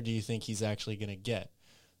much better do you think he's actually going to get?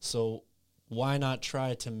 So why not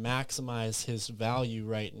try to maximize his value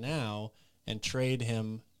right now and trade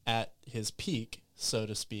him at his peak, so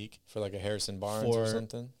to speak? For a Harrison Barnes or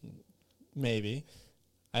something? Maybe.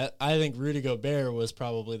 I think Rudy Gobert was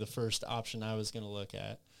probably the first option I was going to look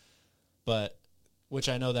at, but which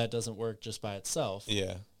I know that doesn't work just by itself.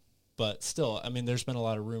 Yeah. But still, I mean, there's been a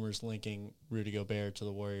lot of rumors linking Rudy Gobert to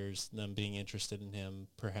the Warriors, them being interested in him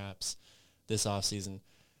perhaps this offseason.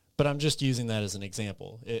 But I'm just using that as an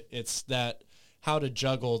example. It's that how to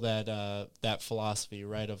juggle that philosophy,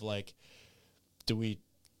 right, of do we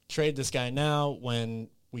trade this guy now when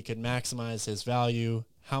we could maximize his value?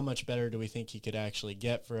 How much better do we think he could actually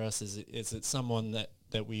get for us? Is it someone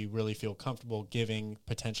that we really feel comfortable giving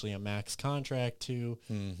potentially a max contract to,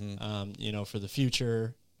 for the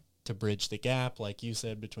future, to bridge the gap, like you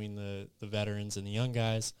said, between the veterans and the young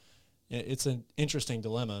guys? It's an interesting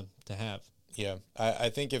dilemma to have. Yeah, I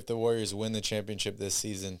think if the Warriors win the championship this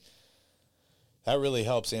season, that really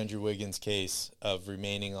helps Andrew Wiggins' case of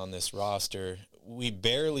remaining on this roster. We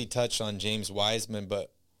barely touched on James Wiseman,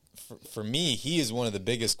 but for me, he is one of the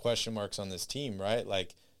biggest question marks on this team, right?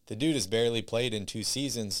 The dude has barely played in 2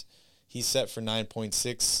 seasons. He's set for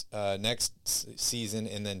 9.6 next season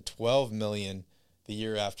and then $12 million the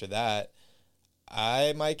year after that.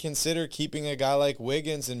 I might consider keeping a guy like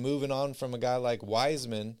Wiggins and moving on from a guy like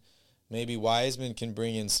Wiseman. Maybe Wiseman can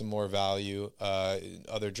bring in some more value,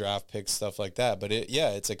 other draft picks, stuff like that. But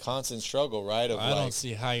it's a constant struggle, right? I don't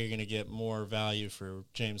see how you're going to get more value for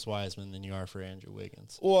James Wiseman than you are for Andrew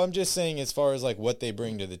Wiggins. Well, I'm just saying as far as like what they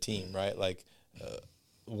bring to the team, right? Like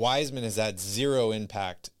Wiseman has had zero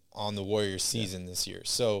impact on the Warriors season this year.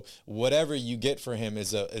 So whatever you get for him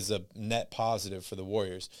is a net positive for the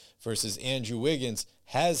Warriors versus Andrew Wiggins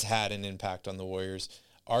has had an impact on the Warriors.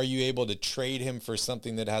 Are you able to trade him for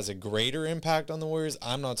something that has a greater impact on the Warriors?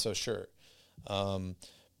 I'm not so sure.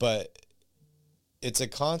 But it's a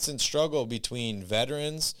constant struggle between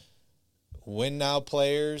veterans, win-now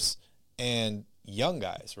players, and young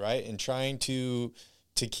guys, right? And trying to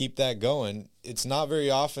keep that going. It's not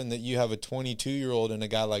very often that you have a 22-year-old and a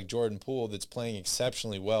guy like Jordan Poole that's playing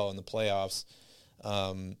exceptionally well in the playoffs.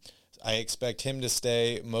 I expect him to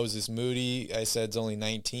stay. Moses Moody, I said, is only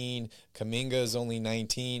 19. Kuminga is only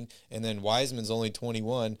 19. And then Wiseman's only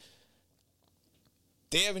 21.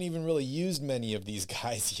 They haven't even really used many of these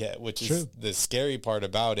guys yet, which is the scary part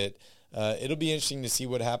about it. It'll be interesting to see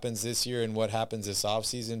what happens this year and what happens this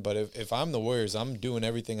offseason. But if I'm the Warriors, I'm doing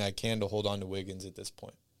everything I can to hold on to Wiggins at this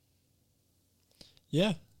point.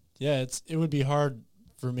 Yeah. Yeah, it would be hard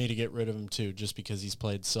for me to get rid of him, too, just because he's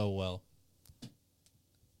played so well.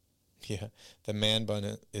 Yeah, the man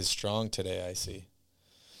bun is strong today, I see.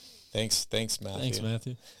 Thanks, Matthew. Thanks,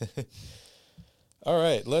 Matthew. All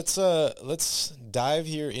right, let's dive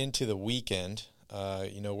here into the weekend.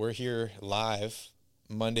 We're here live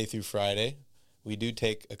Monday through Friday. We do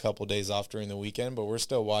take a couple days off during the weekend, but we're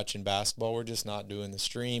still watching basketball. We're just not doing the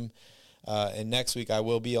stream. And next week I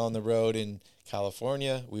will be on the road in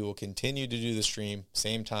California. We will continue to do the stream,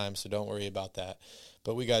 same time, so don't worry about that.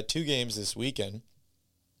 But we got 2 games this weekend.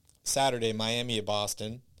 Saturday, Miami at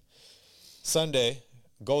Boston. Sunday,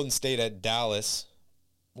 Golden State at Dallas.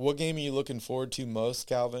 What game are you looking forward to most,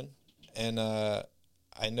 Calvin? And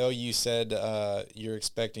I know you said you're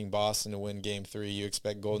expecting Boston to win Game 3. You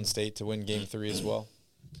expect Golden State to win Game 3 as well?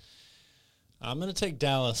 I'm going to take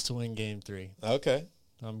Dallas to win Game 3. Okay.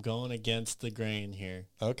 I'm going against the grain here.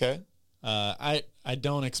 Okay. I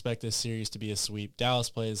don't expect this series to be a sweep.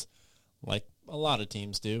 Dallas plays like a lot of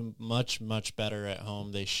teams do, much, much better at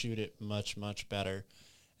home. They shoot it much, much better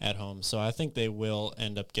at home. So I think they will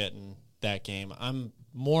end up getting that game. I'm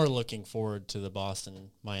more looking forward to the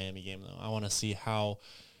Boston-Miami game, though. I want to see how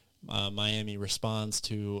Miami responds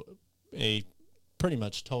to a pretty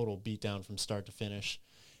much total beatdown from start to finish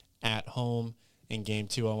at home in Game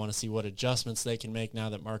 2. I want to see what adjustments they can make now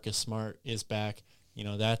that Marcus Smart is back.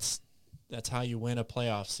 That's how you win a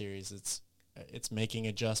playoff series. It's making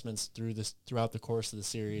adjustments throughout the course of the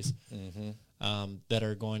series that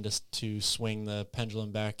are going to swing the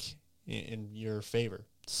pendulum back in your favor.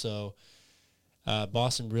 So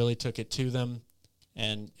Boston really took it to them,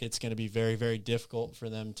 and it's going to be very, very difficult for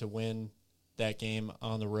them to win that game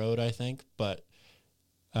on the road, I think. But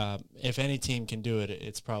if any team can do it,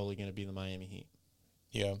 it's probably going to be the Miami Heat.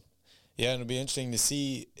 Yeah. Yeah, and it'll be interesting to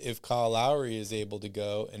see if Kyle Lowry is able to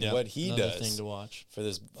go and what he does thing to watch for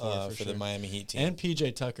this for the Miami Heat team. And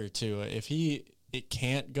PJ Tucker too. If it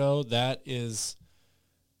can't go, that is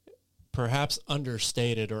perhaps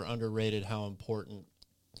understated or underrated how important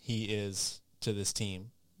he is to this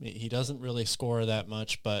team. He doesn't really score that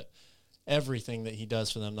much, but everything that he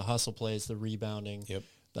does for them, the hustle plays, the rebounding,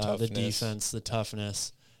 the defense, the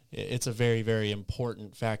toughness, it's a very, very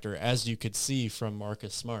important factor, as you could see from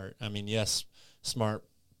Marcus Smart. I mean, yes, Smart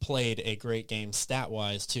played a great game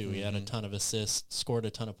stat-wise, too. He had a ton of assists, scored a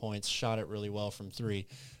ton of points, shot it really well from 3.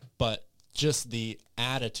 But just the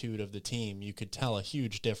attitude of the team, you could tell a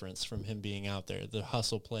huge difference from him being out there. The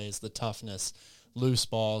hustle plays, the toughness, loose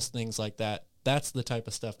balls, things like that. That's the type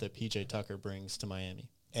of stuff that P.J. Tucker brings to Miami.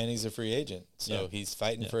 And he's a free agent, so he's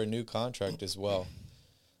fighting for a new contract as well.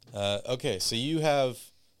 Okay, so you have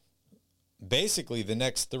basically the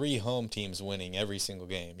next 3 home teams winning every single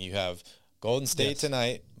game. You have Golden State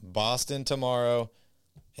tonight, Boston tomorrow,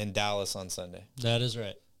 and Dallas on Sunday. That is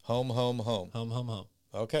right. Home. Home, home, home.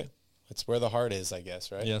 Okay. That's where the heart is, I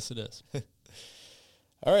guess, right? Yes, it is.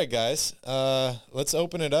 All right, guys. Let's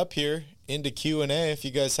open it up here into Q&A. If you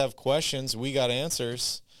guys have questions, we got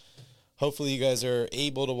answers. Hopefully you guys are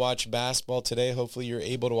able to watch basketball today. Hopefully you're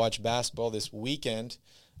able to watch basketball this weekend.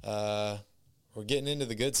 We're getting into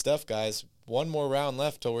the good stuff, guys. One more round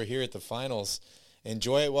left till we're here at the finals.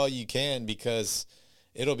 Enjoy it while you can, because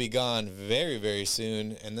it'll be gone very, very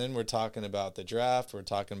soon. And then we're talking about the draft. We're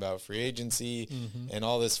talking about free agency and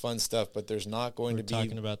all this fun stuff. But there's not going to be... We're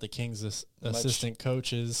talking about the Kings' assistant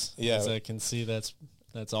coaches. Yeah. As I can see, that's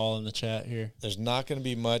all in the chat here. There's not going to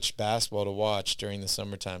be much basketball to watch during the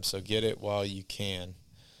summertime, so get it while you can.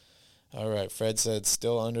 All right, Fred said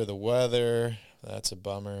still under the weather. That's a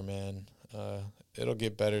bummer, man. It'll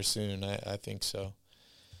get better soon. I think so.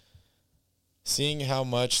 Seeing how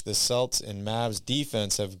much the Celts and Mavs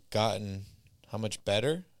defense have gotten, how much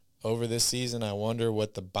better over this season, I wonder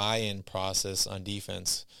what the buy-in process on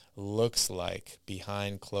defense looks like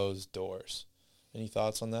behind closed doors. Any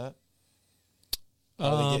thoughts on that?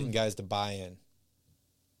 How are they getting guys to buy in?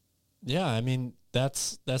 Yeah, I mean,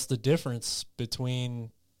 that's the difference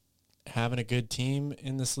between having a good team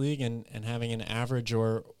in this league and having an average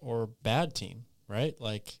or bad team, right?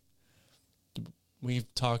 Like,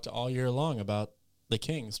 we've talked all year long about the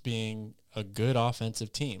Kings being a good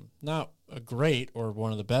offensive team. Not a great or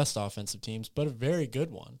one of the best offensive teams, but a very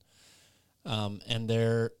good one. And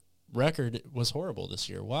their record was horrible this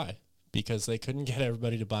year. Why? Because they couldn't get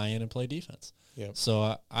everybody to buy in and play defense. Yep.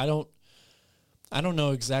 So I don't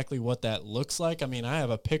know exactly what that looks like. I mean, I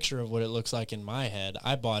have a picture of what it looks like in my head.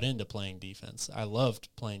 I bought into playing defense. I loved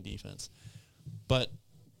playing defense. But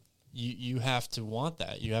you have to want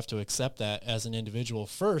that. You have to accept that as an individual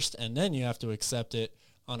first, and then you have to accept it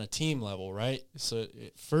on a team level, right? So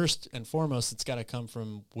first and foremost, it's got to come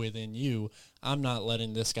from within you. I'm not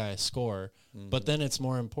letting this guy score. Mm-hmm. But then it's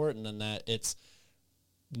more important than that. It's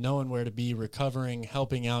knowing where to be, recovering,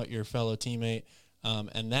 helping out your fellow teammate,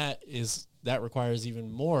 and that requires even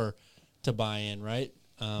more to buy in, right?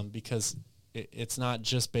 Because it's not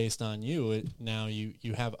just based on you. Now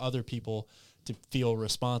you have other people to feel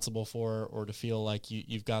responsible for or to feel like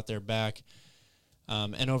you've got their back.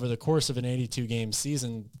 And over the course of an 82-game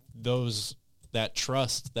season, that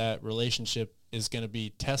trust, that relationship is going to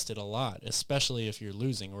be tested a lot, especially if you're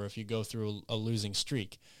losing or if you go through a losing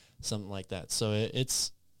streak, something like that. So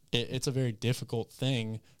it's a very difficult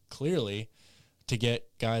thing, clearly, to get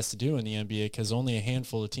guys to do in the NBA because only a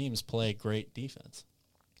handful of teams play great defense.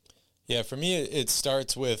 Yeah, for me, it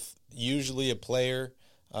starts with usually a player.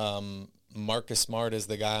 Marcus Smart is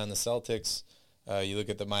the guy on the Celtics. You look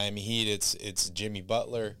at the Miami Heat, it's Jimmy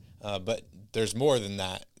Butler. But there's more than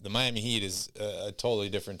that. The Miami Heat is a totally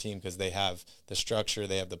different team because they have the structure,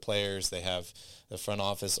 they have the players, they have the front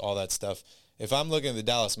office, all that stuff. If I'm looking at the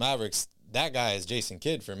Dallas Mavericks, that guy is Jason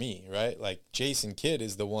Kidd for me, right? Like, Jason Kidd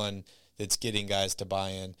is the one that's getting guys to buy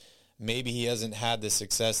in. Maybe he hasn't had the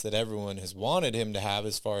success that everyone has wanted him to have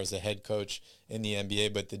as far as a head coach in the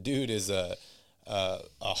NBA, but the dude is a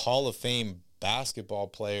Hall of Fame basketball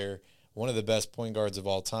player, one of the best point guards of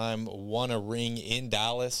all time, won a ring in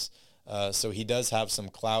Dallas. So he does have some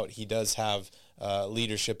clout. He does have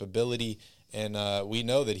leadership ability, and we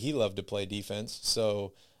know that he loved to play defense.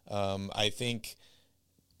 So I think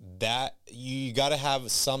that you got to have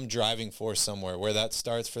some driving force somewhere. Where that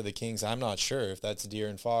starts for the Kings, I'm not sure. If that's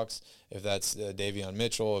De'Aaron Fox, if that's Davion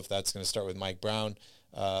Mitchell, if that's going to start with Mike Brown,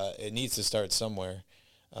 it needs to start somewhere.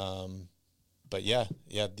 But yeah,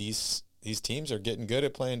 these teams are getting good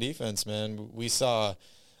at playing defense, man. We saw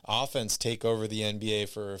offense take over the NBA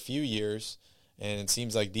for a few years, and it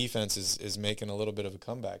seems like defense is making a little bit of a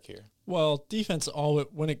comeback here. Well, defense,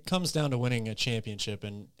 when it comes down to winning a championship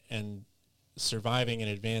and surviving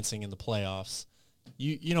and advancing in the playoffs,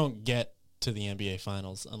 you don't get to the NBA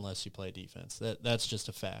Finals unless you play defense. That's just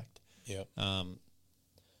a fact. Yep.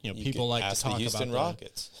 People like to talk the Houston about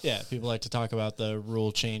Rockets. People like to talk about the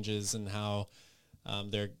rule changes and how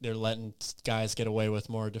they're letting guys get away with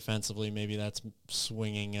more defensively. Maybe that's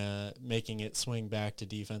making it swing back to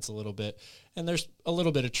defense a little bit. And there's a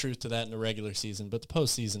little bit of truth to that in the regular season, but the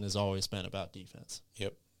postseason has always been about defense.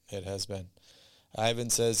 Yep, it has been. Ivan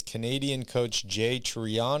says Canadian coach Jay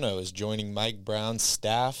Triano is joining Mike Brown's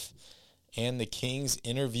staff, and the Kings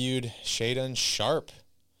interviewed Shaedon Sharpe.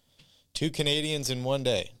 2 Canadians in one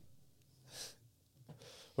day.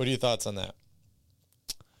 What are your thoughts on that?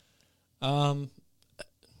 I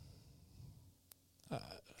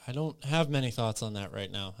don't have many thoughts on that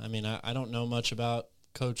right now. I mean, I don't know much about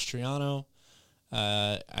Coach Triano.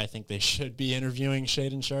 I think they should be interviewing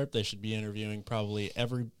Shaedon Sharpe. They should be interviewing probably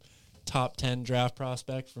every top 10 draft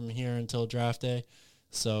prospect from here until draft day.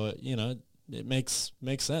 So, it makes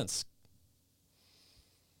sense.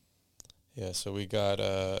 Yeah, so we got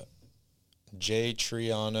Jay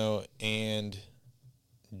Triano and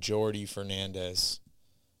Jordy Fernandez.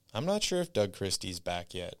 I'm not sure if Doug Christie's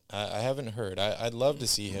back yet. I haven't heard. I'd love to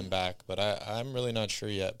see him back, but I'm really not sure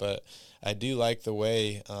yet. But I do like the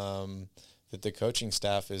way that the coaching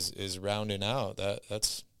staff is rounding out.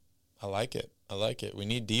 I like it. I like it. We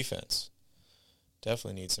need defense.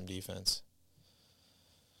 Definitely need some defense.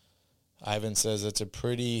 Ivan says it's a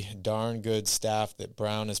pretty darn good staff that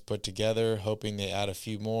Brown has put together, hoping they add a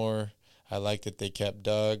few more. I like that they kept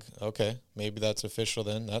Doug. Okay, maybe that's official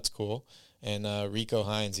then. That's cool. And Rico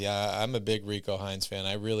Hines, yeah, I'm a big Rico Hines fan.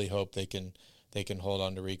 I really hope they can hold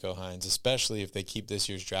on to Rico Hines, especially if they keep this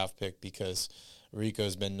year's draft pick, because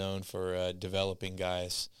Rico's been known for developing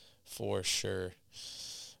guys for sure.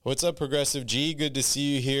 What's up, Progressive G? Good to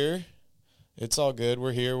see you here. It's all good.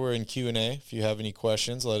 We're here. We're in Q&A. If you have any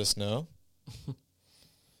questions, let us know.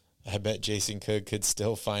 I bet Jason could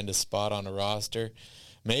still find a spot on a roster.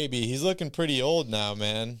 Maybe. He's looking pretty old now,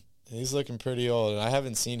 man. He's looking pretty old, and I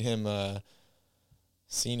haven't seen him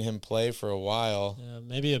play for a while. Yeah,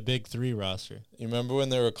 maybe a big 3 roster. You remember when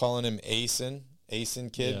they were calling him Asen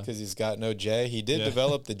kid, because he's got no J? He did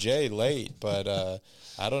develop the J late, but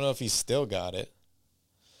I don't know if he's still got it.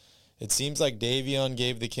 It seems like Davion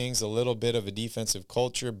gave the Kings a little bit of a defensive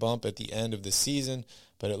culture bump at the end of the season,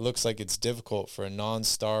 but it looks like it's difficult for a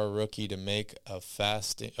non-star rookie to make a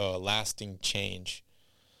lasting change.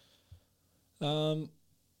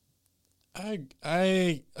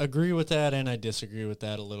 I agree with that, and I disagree with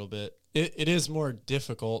that a little bit. It is more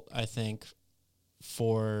difficult, I think,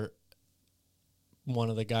 for one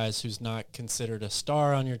of the guys who's not considered a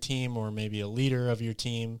star on your team or maybe a leader of your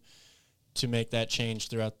team to make that change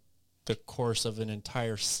throughout the course of an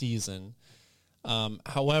entire season.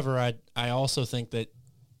 However, I also think that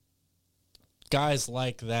guys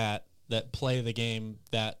like that play the game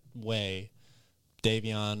that way,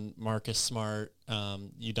 Davion, Marcus Smart,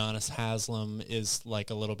 Udonis Haslem is like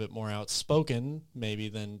a little bit more outspoken maybe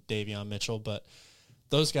than Davion Mitchell, but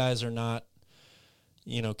those guys are not,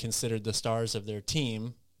 considered the stars of their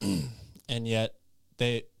team. And yet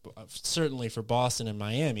they, certainly for Boston and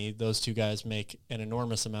Miami, those two guys make an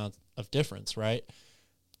enormous amount of difference, right?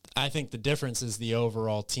 I think the difference is the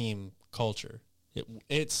overall team culture.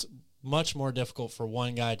 It's much more difficult for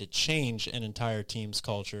one guy to change an entire team's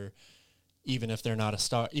culture, even if they're not a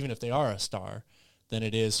star, even if they are a star, than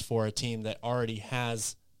it is for a team that already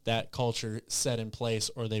has that culture set in place,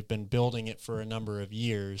 or they've been building it for a number of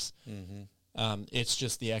years. Mm-hmm. It's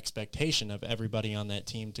just the expectation of everybody on that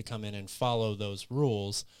team to come in and follow those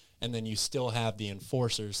rules. And then you still have the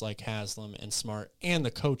enforcers like Haslam and Smart and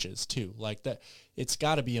the coaches too. Like that, it's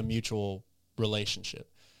got to be a mutual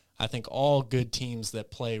relationship. I think all good teams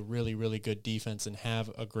that play really, really good defense and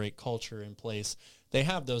have a great culture in place, they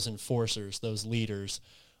have those enforcers, those leaders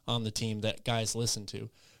on the team that guys listen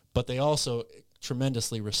to. But they also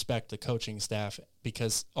tremendously respect the coaching staff,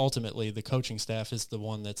 because ultimately the coaching staff is the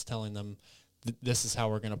one that's telling them this is how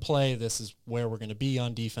we're going to play, this is where we're going to be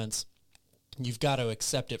on defense. You've got to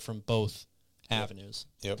accept it from both avenues.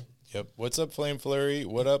 Yep. What's up, Flame Flurry?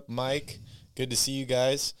 What up, Mike? Good to see you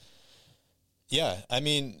guys. Yeah, I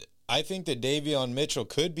mean, I think that Davion Mitchell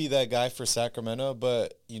could be that guy for Sacramento,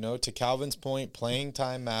 but, to Calvin's point, playing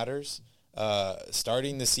time matters.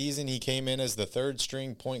 Starting the season, he came in as the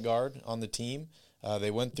third-string point guard on the team.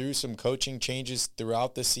 They went through some coaching changes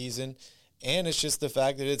throughout the season, and it's just the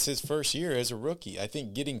fact that it's his first year as a rookie. I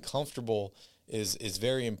think getting comfortable is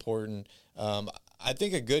very important. I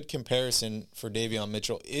think a good comparison for Davion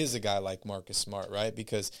Mitchell is a guy like Marcus Smart, right?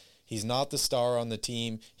 Because he's not the star on the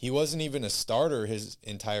team. He wasn't even a starter his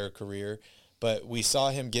entire career, but we saw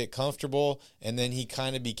him get comfortable, and then he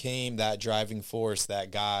kind of became that driving force,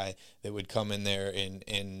 that guy that would come in there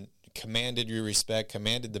and commanded your respect,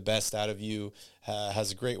 commanded the best out of you,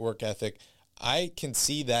 has a great work ethic. I can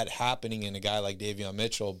see that happening in a guy like Davion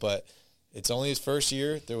Mitchell, but it's only his first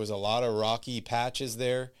year. There was a lot of rocky patches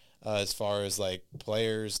there as far as like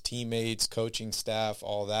players, teammates, coaching staff,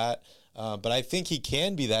 all that. But I think he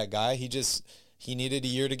can be that guy. He needed a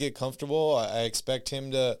year to get comfortable. I expect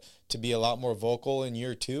him to be a lot more vocal in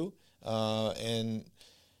year 2. And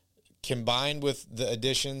combined with the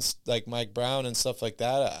additions like Mike Brown and stuff like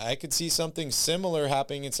that, I could see something similar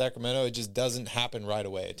happening in Sacramento. It just doesn't happen right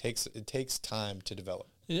away. It takes time to develop.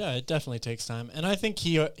 Yeah, it definitely takes time. And I think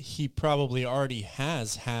he probably already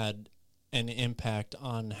has had an impact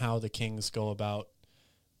on how the Kings go about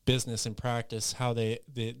business in practice, how the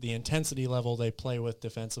intensity level they play with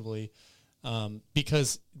defensively,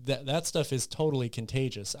 because that stuff is totally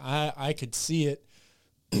contagious. I could see it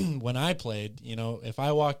when I played. If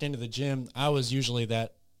I walked into the gym, I was usually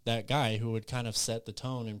that guy who would kind of set the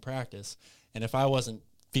tone in practice. And if I wasn't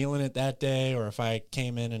feeling it that day, or if I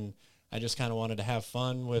came in and I just kind of wanted to have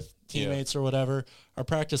fun with teammates or whatever, our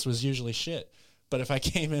practice was usually shit. But if I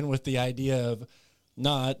came in with the idea of,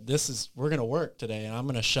 we're going to work today and I'm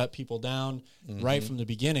going to shut people down right from the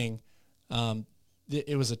beginning,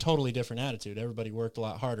 it was a totally different attitude. Everybody worked a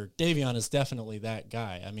lot harder. Davion is definitely that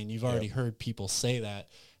guy. I mean, you've already heard people say that,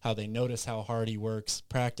 how they notice how hard he works.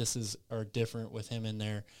 Practices are different with him in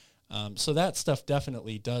there. So that stuff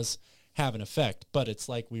definitely does have an effect. But it's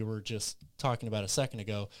like we were just talking about a second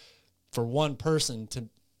ago. for one person to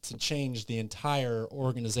change the entire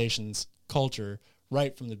organization's culture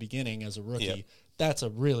right from the beginning as a rookie, Yep. that's a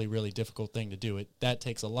really, really difficult thing to do. That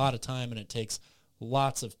takes a lot of time, and it takes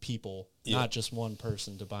lots of people, not just one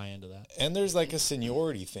person, to buy into that. And there's like a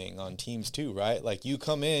seniority thing on teams too, right? Like you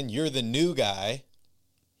come in, you're the new guy,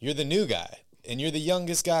 and you're the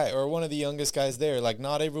youngest guy or one of the youngest guys there. Like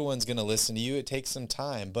not everyone's going to listen to you. It takes some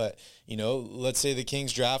time. But, you know, let's say the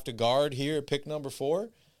Kings draft a guard here at pick number 4.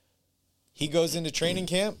 He goes into training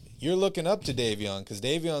camp. You're looking up to Davion because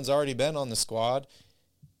Davion's already been on the squad.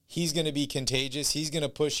 He's going to be contagious. He's going to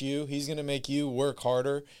push you. He's going to make you work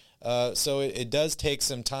harder. So it does take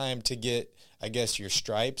some time to get, I guess, your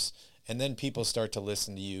stripes. And then people start to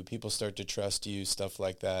listen to you. People start to trust you, stuff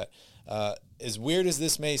like that. As weird as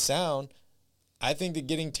this may sound, I think that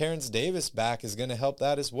getting Terrence Davis back is going to help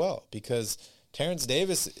that as well, because Terrence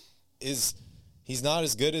Davis he's not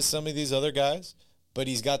as good as some of these other guys, but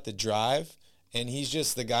he's got the drive, and he's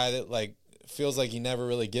just the guy that like feels like he never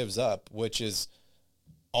really gives up, which is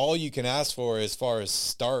all you can ask for as far as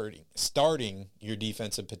starting your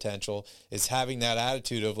defensive potential, is having that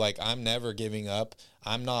attitude of like, I'm never giving up.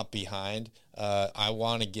 I'm not behind. I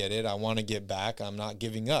want to get it. I want to get back. I'm not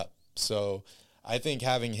giving up. So I think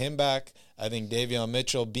having him back, I think Davion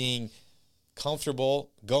Mitchell being comfortable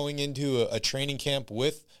going into a training camp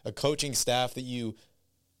with a coaching staff that you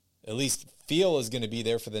at least feel is going to be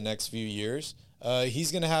there for the next few years,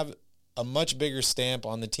 he's going to have a much bigger stamp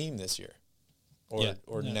on the team this year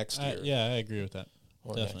or next year. I agree with that.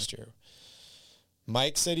 Or Definitely. next year.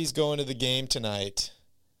 Mike said he's going to the game tonight.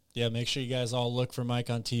 Yeah, make sure you guys all look for Mike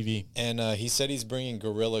on TV. And he said he's bringing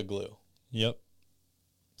Gorilla Glue. Yep.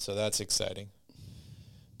 So that's exciting.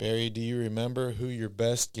 Barry, do you remember who your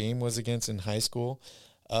best game was against in high school?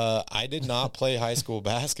 I did not play high school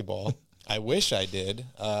basketball. I wish I did.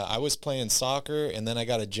 I was playing soccer, and then I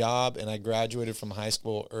got a job, and I graduated from high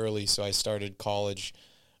school early, so I started college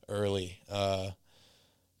early.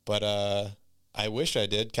 But I wish I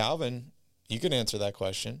did. Calvin, you could answer that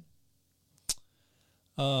question.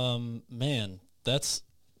 Man, that's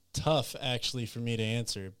tough actually for me to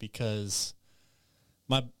answer, because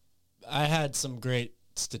I had some great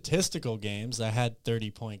statistical games. I had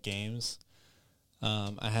 30-point games.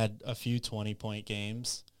 I had a few 20-point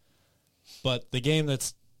games. But the game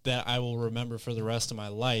that I will remember for the rest of my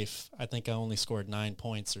life, I think I only scored 9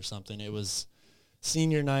 points or something. It was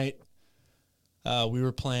senior night. We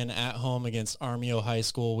were playing at home against Armio High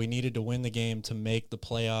School. We needed to win the game to make the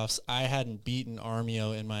playoffs. I hadn't beaten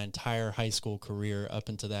Armio in my entire high school career up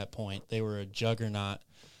until that point. They were a juggernaut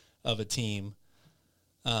of a team.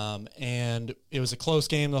 And it was a close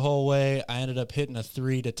game the whole way. I ended up hitting a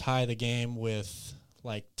 3 to tie the game with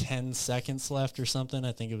like 10 seconds left or something.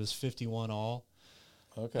 I think it was 51 all.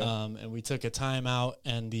 Okay. And we took a timeout,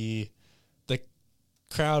 and the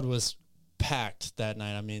crowd was packed that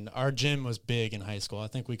night. I mean, our gym was big in high school. I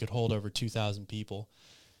think we could hold over 2,000 people.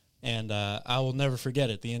 And I will never forget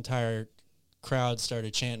it. The entire crowd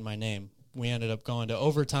started chanting my name. We ended up going to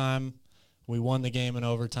overtime. We won the game in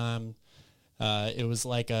overtime. It was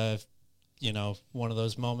like one of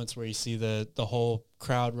those moments where you see the whole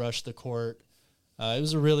crowd rush the court. It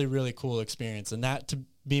was a really, really cool experience. And that to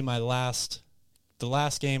be the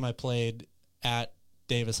last game I played at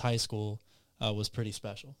Davis High School was pretty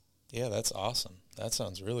special. Yeah, that's awesome. That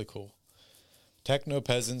sounds really cool. Techno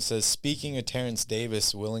Peasant says, speaking of Terrence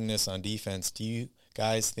Davis' willingness on defense, do you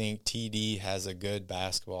guys think TD has a good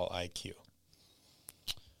basketball IQ?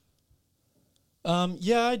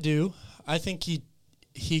 Yeah, I do. I think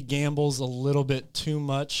he gambles a little bit too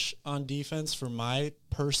much on defense for my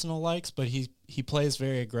personal likes, but he plays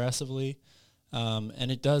very aggressively, and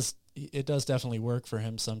it does definitely work for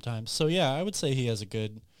him sometimes. So yeah, I would say he has a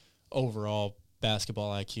good overall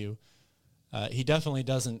basketball IQ. He definitely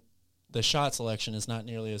doesn't. The shot selection is not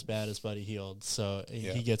nearly as bad as Buddy Hield, so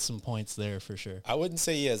he gets some points there for sure. I wouldn't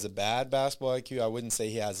say he has a bad basketball IQ. I wouldn't say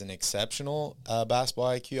he has an exceptional basketball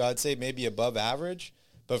IQ. I'd say maybe above average.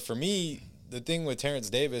 But for me, the thing with Terrence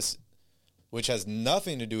Davis, which has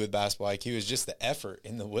nothing to do with basketball IQ, is just the effort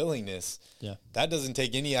and the willingness. Yeah, that doesn't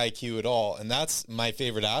take any IQ at all, and that's my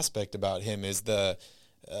favorite aspect about him is the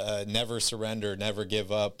never surrender, never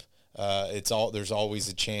give up. There's always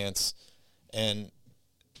a chance, and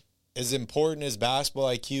as important as basketball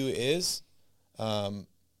IQ is,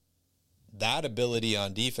 that ability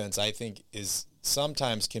on defense, I think, is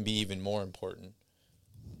sometimes can be even more important.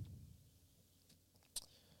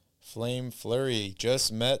 Flame Flurry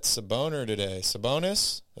just met Saboner today.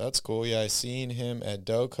 Sabonis? That's cool. Yeah, I seen him at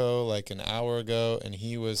Doco like an hour ago, and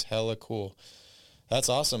he was hella cool. That's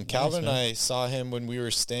awesome. Calvin and I saw him when we were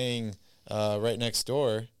staying right next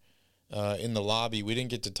door. in the lobby. We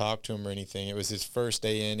didn't get to talk to him or anything. It was his first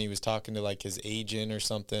day in. He was talking to like his agent or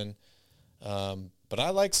something. But I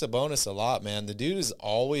like Sabonis a lot, man. The dude is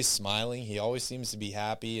always smiling. He always seems to be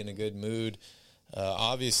happy, in a good mood.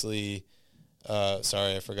 Obviously,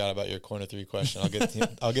 sorry, I forgot about your corner three question.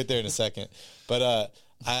 I'll get there in a second. But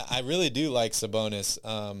I really do like Sabonis.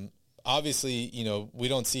 Obviously, you know, we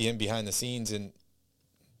don't see him behind the scenes, and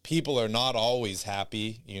people are not always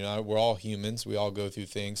happy. You know, we're all humans. We all go through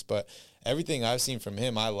things. But everything I've seen from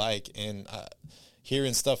him, I like. And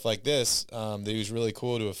hearing stuff like this, that he was really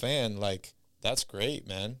cool to a fan, like, that's great,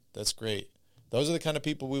 man. That's great. Those are the kind of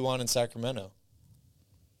people we want in Sacramento.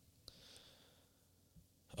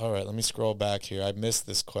 All right, let me scroll back here. I missed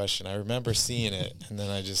this question. I remember seeing it, and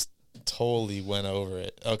then I just totally went over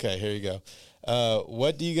it. Okay, here you go.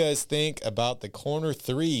 What do you guys think about the corner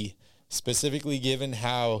three, specifically given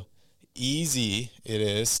how easy it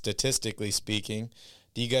is, statistically speaking?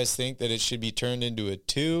 Do you guys think that it should be turned into a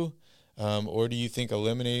 2, or do you think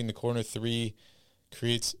eliminating the corner three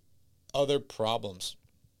creates other problems?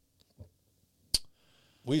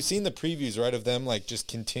 We've seen the previews, right, of them like just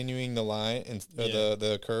continuing the line and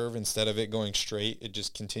the curve instead of it going straight. It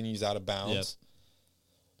just continues out of bounds.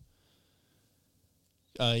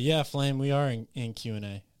 Yep. Yeah, Flame, we are in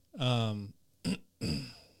Q&A.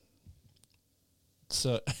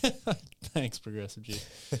 So thanks, Progressive G.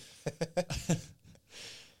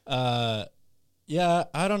 Yeah,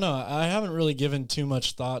 I don't know. I haven't really given too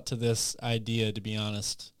much thought to this idea, to be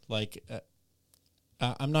honest. Like,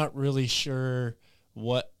 I'm not really sure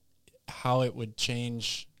how it would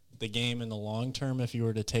change the game in the long term if you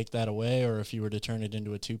were to take that away, or if you were to turn it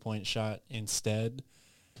into a 2-point shot instead.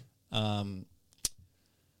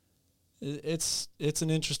 It's an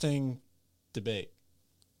interesting debate.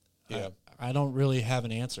 Yeah. I don't really have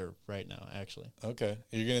an answer right now, actually. Okay.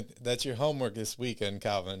 That's your homework this weekend,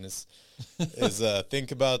 Calvin, is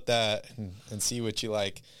think about that and see what you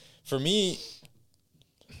like. For me,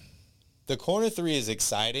 the corner three is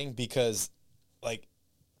exciting because, like,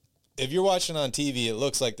 if you're watching on TV, it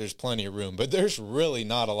looks like there's plenty of room, but there's really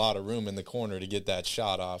not a lot of room in the corner to get that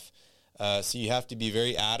shot off. So you have to be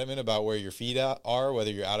very adamant about where your feet are, whether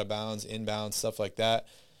you're out of bounds, inbounds, stuff like that.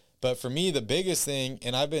 But for me, the biggest thing,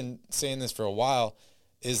 and I've been saying this for a while,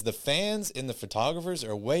 is the fans and the photographers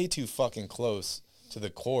are way too fucking close to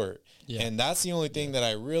the court. Yeah. And that's the only thing that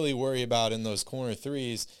I really worry about in those corner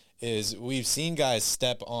threes is we've seen guys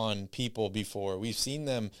step on people before. We've seen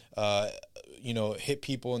them, hit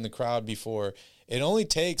people in the crowd before. It only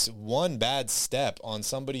takes one bad step on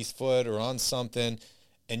somebody's foot or on something,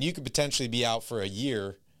 and you could potentially be out for a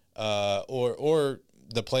year or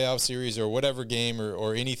the playoff series or whatever game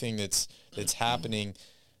or anything that's happening.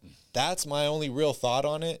 That's my only real thought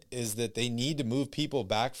on it, is that they need to move people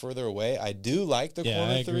back further away. I do like the corner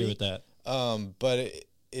three. I agree with that. But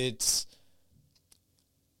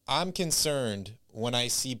I'm concerned when I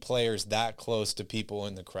see players that close to people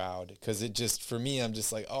in the crowd, because it just, for me, I'm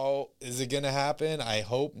just like, oh, is it going to happen? I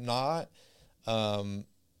hope not.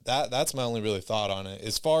 That's my only really thought on it.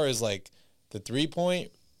 As far as like the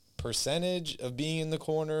 3-point percentage of being in the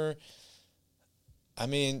corner, I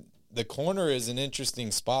mean, the corner is an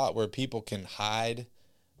interesting spot where people can hide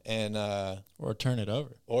and or turn it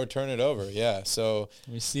over. Yeah. So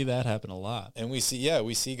we see that happen a lot. And we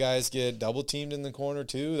see guys get double teamed in the corner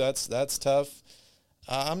too. That's tough.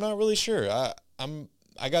 I'm not really sure.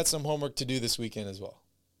 I got some homework to do this weekend as well.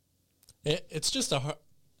 It's just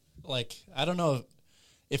I don't know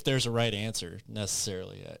if there's a right answer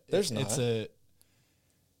necessarily. There's not.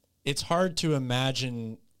 It's hard to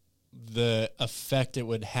imagine the effect it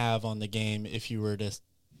would have on the game if you were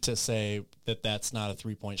to say that that's not a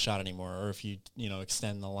 3-point shot anymore, or if you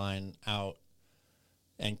extend the line out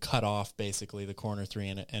and cut off basically the corner three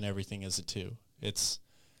and everything is a 2.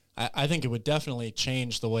 I think it would definitely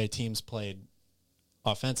change the way teams played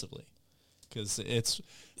offensively, because it's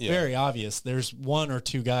very obvious there's one or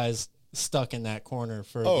two guys stuck in that corner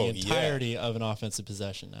for the entirety of an offensive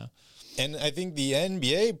possession now. And I think the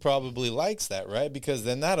NBA probably likes that, right? Because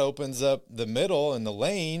then that opens up the middle and the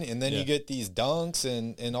lane, and then you get these dunks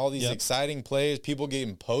and all these exciting plays, people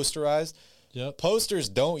getting posterized. Yep. Posters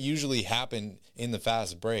don't usually happen in the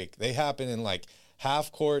fast break. They happen in like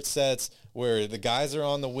half-court sets where the guys are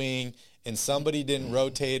on the wing and somebody didn't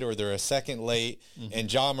rotate or they're a second late,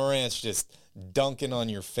 and Ja Morant's just dunking on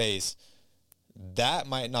your face. That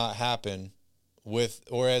might not happen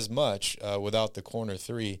as much without the corner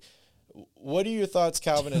three. What are your thoughts,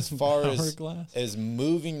 Calvin, as far as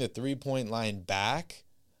moving the 3-point line back,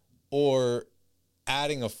 or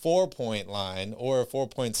adding a 4-point line or a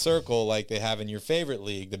 4-point circle like they have in your favorite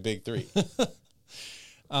league, the Big Three?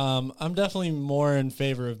 I'm definitely more in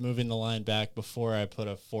favor of moving the line back before I put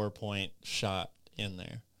a 4-point shot in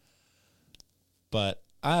there. But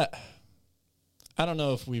I don't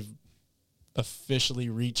know if we've officially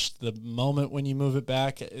reached the moment when you move it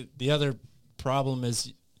back. The other problem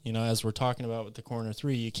is, as we're talking about with the corner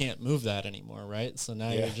 3, you can't move that anymore, right? So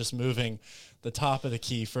now you're just moving the top of the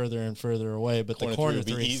key further and further away, but the corner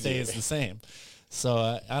 3 stays the same.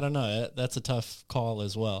 So I don't know. That's a tough call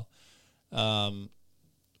as well. What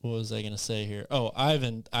was I going to say here? Oh,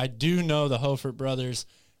 Ivan, I do know the Hofert brothers.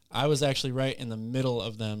 I was actually right in the middle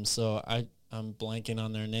of them, so I'm blanking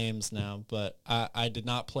on their names now, but I did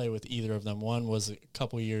not play with either of them. One was a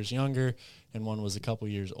couple years younger, and one was a couple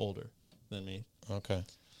years older than me. Okay.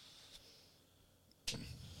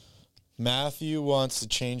 Matthew wants to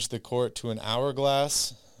change the court to an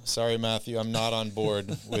hourglass. Sorry, Matthew, I'm not on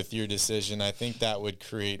board with your decision. I think that would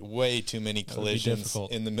create way too many collisions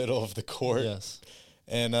in the middle of the court. Yes.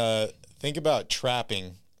 And think about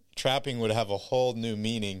trapping. Trapping would have a whole new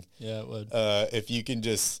meaning. Yeah, it would. If you can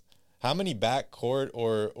just, how many backcourt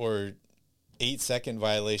or 8-second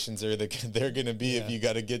violations are there going to be if you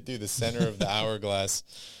got to get through the center of the hourglass?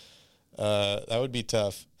 That would be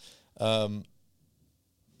tough.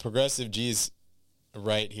 Progressive G's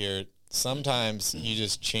right here. Sometimes you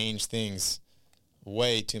just change things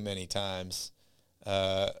way too many times.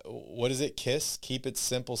 What is it? KISS? Keep it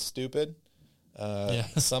simple, stupid.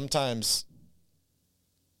 Sometimes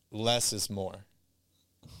less is more.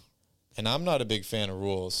 And I'm not a big fan of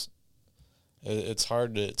rules. It's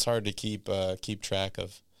hard to keep track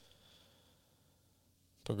of.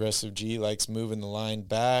 Progressive G likes moving the line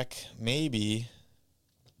back. Maybe.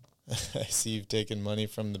 I see you've taken money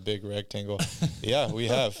from the big rectangle. Yeah, we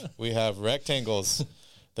have rectangles.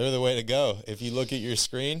 They're the way to go. If you look at your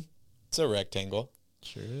screen, it's a rectangle.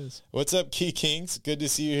 Sure is. What's up, Key Kings? Good to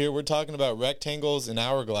see you here. We're talking about rectangles and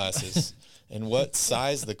hourglasses and what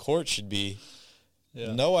size the court should be.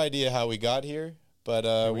 Yeah. No idea how we got here, but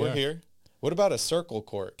we're here. What about a circle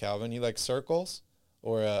court, Calvin? You like circles,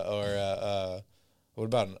 or what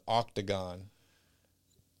about an octagon?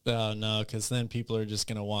 Oh, no, because then people are just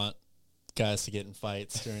going to want guys to get in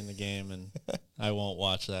fights during the game, and I won't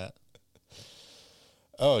watch that.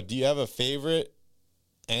 Oh, do you have a favorite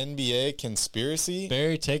NBA conspiracy?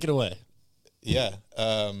 Barry, take it away. Yeah.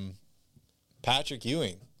 Patrick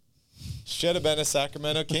Ewing should have been a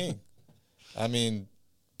Sacramento King. I mean,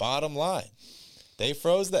 bottom line. They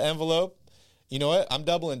froze the envelope. You know what? I'm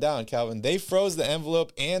doubling down, Calvin. They froze the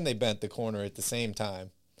envelope and they bent the corner at the same time.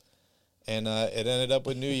 And it ended up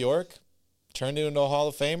with New York, turned it into a Hall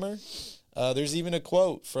of Famer. There's even a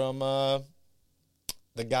quote from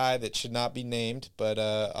the guy that should not be named, but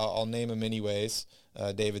I'll name him anyways,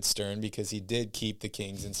 David Stern, because he did keep the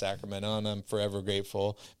Kings in Sacramento, and I'm forever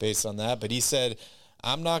grateful based on that. But he said,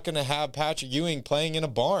 I'm not going to have Patrick Ewing playing in a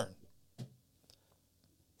barn.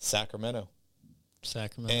 Sacramento.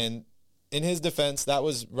 And in his defense, that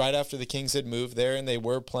was right after the Kings had moved there, and they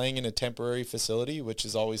were playing in a temporary facility, which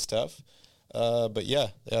is always tough. But yeah,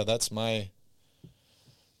 that's my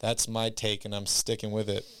take, and I'm sticking with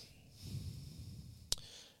it.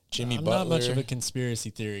 Jimmy Butler. I'm not much of a conspiracy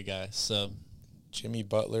theory guy, so Jimmy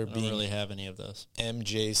Butler I don't really have any of those.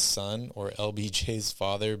 MJ's son or LBJ's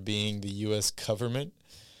father being the U.S. government.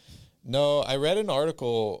 No, I read an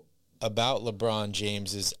article about LeBron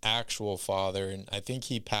James's actual father, and I think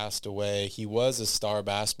he passed away. He was a star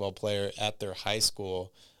basketball player at their high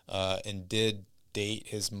school and did date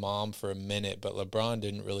his mom for a minute, but LeBron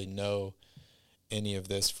didn't really know any of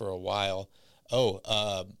this for a while.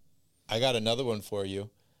 I got another one for you.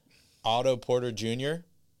 Otto Porter Jr.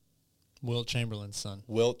 Wilt Chamberlain's son.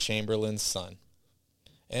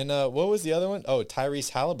 And what was the other one? Oh, Tyrese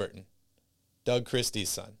Halliburton. Doug Christie's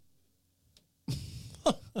son.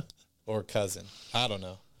 Or cousin. I don't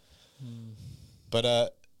know.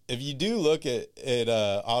 But if you do look at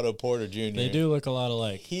Otto Porter Jr., they do look a lot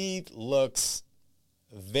alike. He looks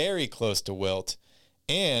very close to Wilt.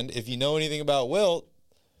 And if you know anything about Wilt,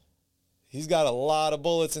 he's got a lot of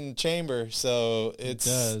bullets in the chamber, so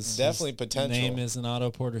it's definitely potential. His name isn't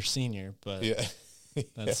Otto Porter Sr., but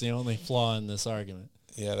that's the only flaw in this argument.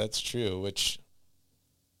 Yeah, that's true, which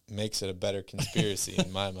makes it a better conspiracy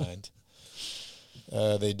in my mind.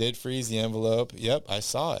 They did freeze the envelope. Yep, I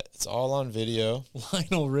saw it. It's all on video.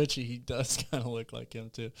 Lionel Richie, he does kind of look like him,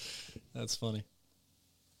 too. That's funny.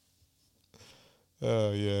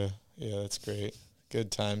 Oh, yeah. Yeah, that's great. Good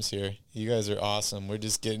times here. You guys are awesome. We're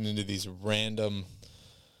just getting into these random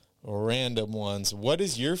ones. What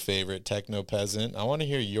is your favorite techno peasant? I want to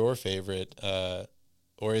hear your favorite,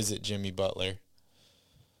 or is it Jimmy Butler?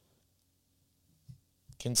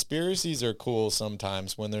 Conspiracies are cool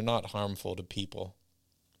sometimes when they're not harmful to people.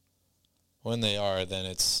 When they are, then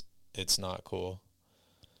it's not cool.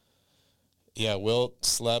 Yeah, Wilt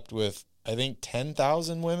slept with, I think,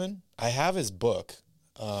 10,000 women. I have his book.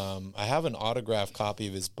 I have an autographed copy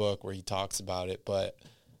of his book where he talks about it, but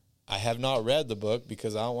I have not read the book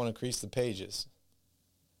because I don't want to crease the pages.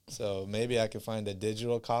 So maybe I could find a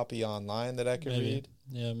digital copy online that I could read.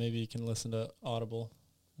 Yeah, maybe you can listen to an audible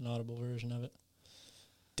version of it.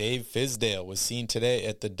 Dave Fizdale was seen today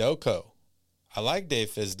at the Doco. I like Dave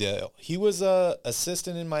Fizdale. He was a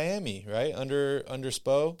assistant in Miami, right? Under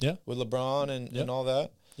Spo? Yeah. With LeBron and all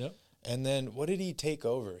that. Yep. And then what did he take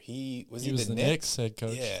over? He was the Knicks head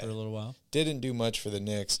coach for a little while. Didn't do much for the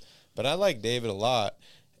Knicks. But I like David a lot.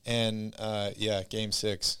 And, Game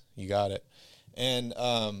 6. You got it. And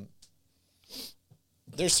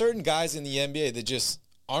there's certain guys in the NBA that just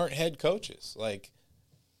aren't head coaches. Like,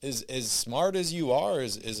 as smart as you are,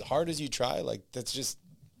 as hard as you try, like, that's just,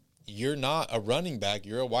 you're not a running back.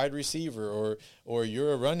 You're a wide receiver, or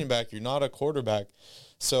you're a running back. You're not a quarterback.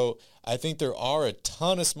 So I think there are a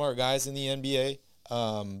ton of smart guys in the NBA,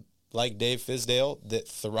 like Dave Fizdale, that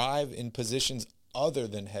thrive in positions other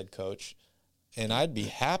than head coach. And I'd be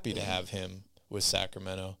happy to have him with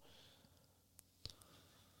Sacramento.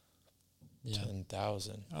 Yeah.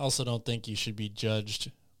 10,000. I also don't think you should be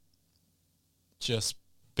judged just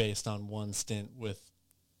based on one stint with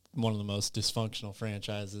one of the most dysfunctional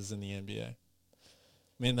franchises in the NBA. I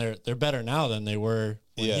mean, they're better now than they were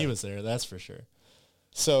when he was there, that's for sure.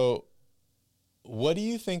 So what do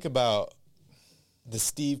you think about the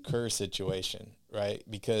Steve Kerr situation, right?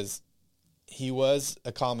 Because he was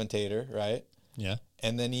a commentator, right? Yeah.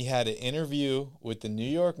 And then he had an interview with the New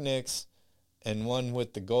York Knicks and one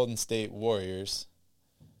with the Golden State Warriors.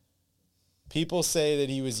 People say that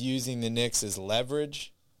he was using the Knicks as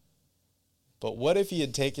leverage. But what if he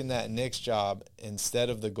had taken that Knicks job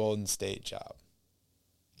instead of the Golden State job?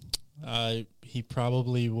 He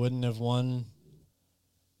probably wouldn't have won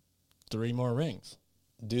 3 more rings.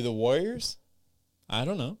 Do the Warriors? I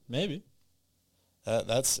don't know. Maybe.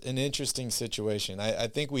 That's an interesting situation. I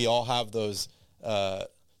think we all have those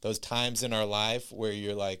times in our life where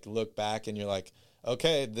you're like, look back and you're like,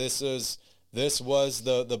 okay, this was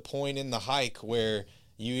the point in the hike where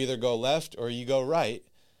you either go left or you go right,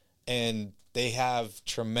 and they have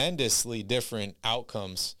tremendously different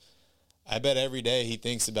outcomes. I bet every day he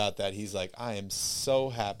thinks about that. He's like, I am so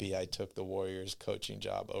happy I took the Warriors coaching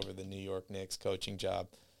job over the New York Knicks coaching job.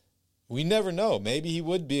 We never know. Maybe he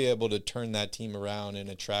would be able to turn that team around and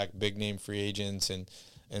attract big-name free agents and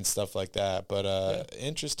stuff like that. But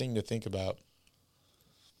interesting to think about.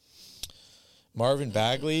 Marvin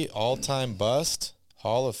Bagley, all-time bust,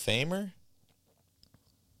 Hall of Famer.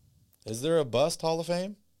 Is there a bust Hall of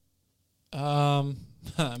Fame?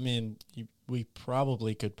 I mean, we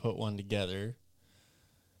probably could put one together,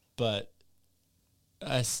 but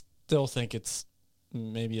I still think it's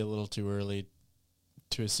maybe a little too early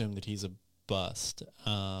to assume that he's a bust.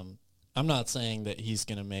 I'm not saying that he's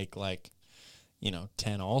going to make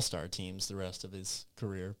 10 all-star teams the rest of his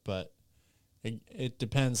career, but it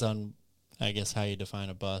depends on, I guess, how you define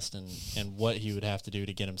a bust and what he would have to do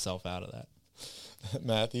to get himself out of that.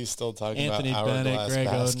 Matthew's still talking Anthony about Bennett, hourglass Greg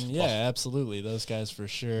basketball. Oden. Yeah, absolutely. Those guys for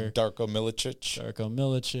sure. Darko Milicic.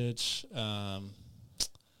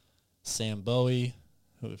 Sam Bowie,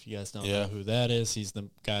 who, if you guys don't know who that is, he's the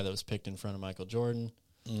guy that was picked in front of Michael Jordan.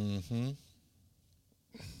 Mm-hmm.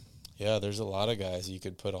 Yeah, there's a lot of guys you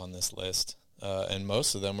could put on this list. And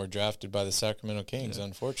most of them were drafted by the Sacramento Kings,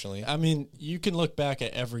 unfortunately. I mean, you can look back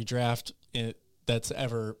at every draft that's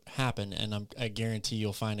ever happened, and I guarantee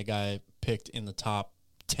you'll find a guy picked in the top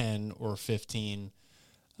 10 or 15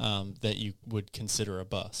 that you would consider a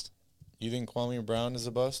bust. You think Kwame Brown is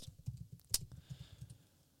a bust?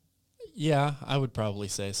 Yeah, I would probably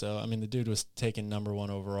say so. I mean, the dude was taken number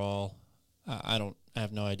 1 overall. I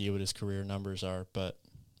have no idea what his career numbers are, but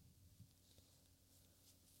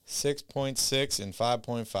 6.6 and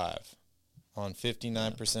 5.5 on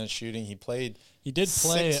 59% shooting. He did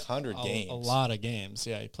play 600 games. A lot of games.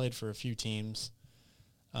 Yeah, he played for a few teams.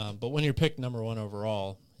 But when you're picked number 1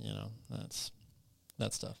 overall, that's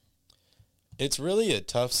tough. It's really a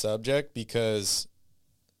tough subject because,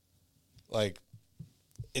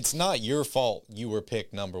 it's not your fault you were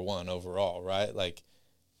picked number 1 overall, right? Like,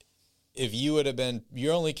 if you would have been,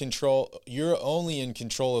 you're only in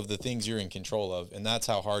control of the things you're in control of, and that's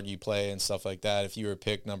how hard you play and stuff like that. If you were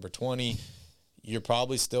picked number 20, you're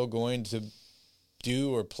probably still going to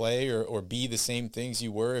do or play or be the same things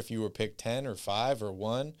you were if you were picked 10 or 5 or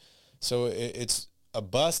 1. So it's a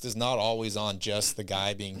bust is not always on just the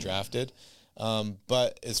guy being drafted.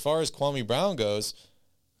 But as far as Kwame Brown goes,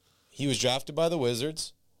 he was drafted by the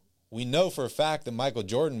Wizards. We know for a fact that Michael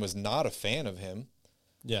Jordan was not a fan of him.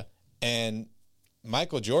 Yeah. And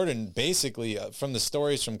Michael Jordan basically, from the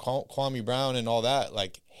stories from Kwame Brown and all that,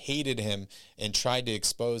 like hated him and tried to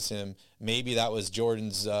expose him. Maybe that was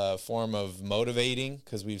Jordan's form of motivating,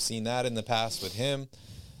 because we've seen that in the past with him.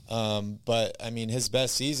 But, I mean, his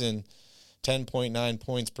best season, 10.9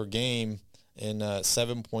 points per game and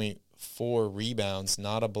 7.4 rebounds,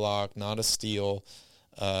 not a block, not a steal.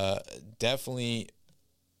 Definitely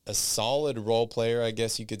a solid role player, I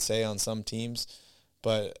guess you could say, on some teams,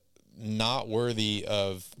 but not worthy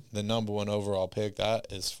of the number 1 overall pick. That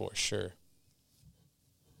is for sure.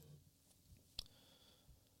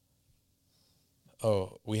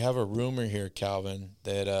 Oh, we have a rumor here, Calvin,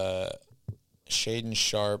 that Shaedon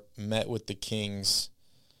Sharpe met with the Kings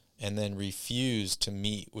and then refused to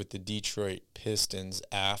meet with the Detroit Pistons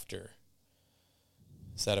after.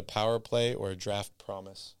 Is that a power play or a draft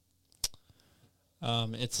promise?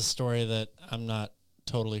 It's a story that I'm not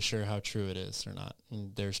totally sure how true it is or not.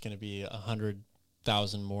 And there's going to be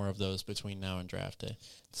 100,000 more of those between now and draft day.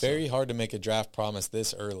 Very hard to make a draft promise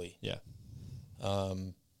this early. Yeah.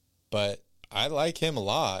 But I like him a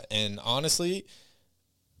lot. And honestly,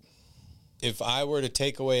 if I were to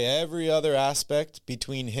take away every other aspect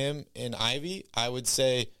between him and Ivy, I would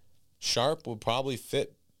say Sharpe would probably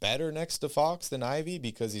fit better next to Fox than Ivy,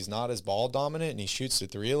 because he's not as ball dominant and he shoots the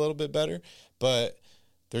three a little bit better. But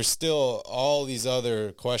there's still all these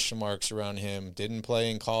other question marks around him. Didn't play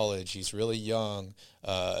in college. He's really young.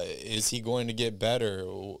 Is he going to get better?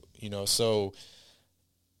 You know, so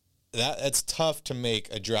that's tough to make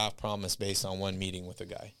a draft promise based on one meeting with a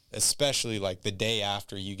guy, especially like the day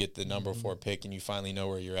after you get the number 4 pick and you finally know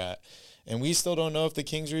where you're at. And we still don't know if the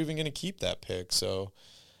Kings are even going to keep that pick. So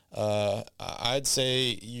I'd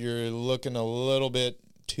say you're looking a little bit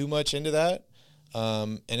too much into that.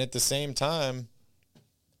 And at the same time,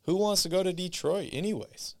 who wants to go to Detroit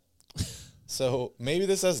anyways? So maybe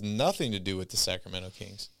this has nothing to do with the Sacramento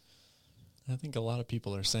Kings. I think a lot of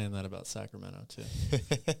people are saying that about Sacramento too.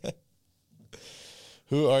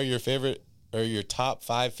 Who are your favorite, or your top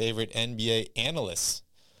 5 favorite NBA analysts?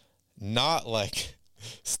 Not like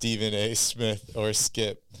Stephen A. Smith or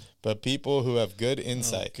Skip, but people who have good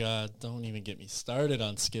insight. Oh, God, don't even get me started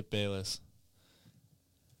on Skip Bayless.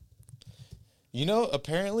 You know,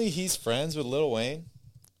 apparently he's friends with Lil Wayne.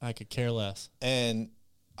 I could care less. And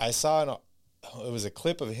I saw it was a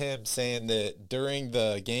clip of him saying that during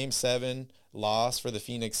the Game 7 loss for the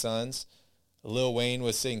Phoenix Suns, Lil Wayne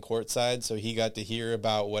was sitting courtside, so he got to hear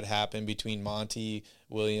about what happened between Monty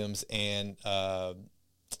Williams and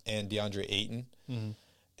DeAndre Ayton. Mm-hmm.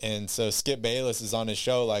 And so Skip Bayless is on his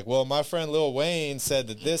show like, well, my friend Lil Wayne said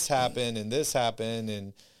that this happened and this happened,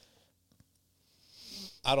 and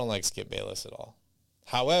I don't like Skip Bayless at all.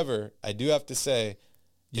 However, I do have to say,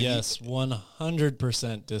 yes,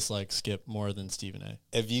 100% dislike Skip more than Stephen A.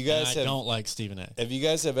 If you guys don't like Stephen A. If you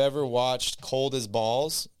guys have ever watched Cold as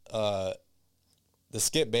Balls, the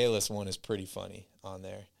Skip Bayless one is pretty funny on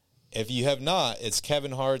there. If you have not, it's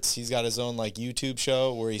Kevin Hart's. He's got his own like YouTube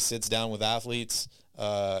show where he sits down with athletes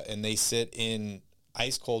and they sit in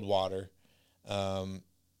ice cold water and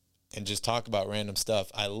just talk about random stuff.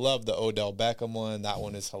 I love the Odell Beckham one. That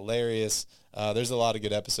one is hilarious. There's a lot of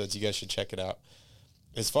good episodes. You guys should check it out.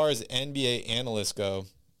 As far as NBA analysts go,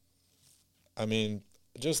 I mean,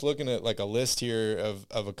 just looking at like a list here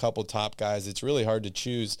of a couple top guys, it's really hard to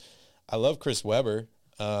choose. I love Chris Webber.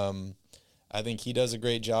 I think he does a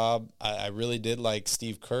great job. I really did like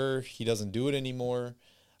Steve Kerr. He doesn't do it anymore.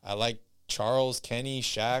 I like Charles, Kenny,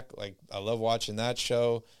 Shaq. Like, I love watching that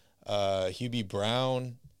show. Hubie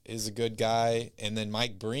Brown is a good guy. And then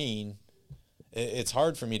Mike Breen. It's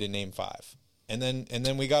hard for me to name 5. And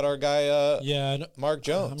then we got our guy, Mark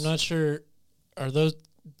Jones. I'm not sure.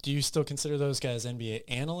 Do you still consider those guys NBA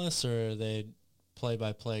analysts, or are they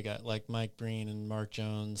play-by-play guys like Mike Breen and Mark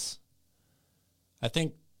Jones? I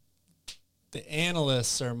think the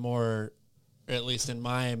analysts are more, at least in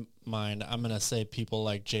my mind, I'm going to say people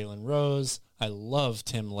like Jalen Rose. I love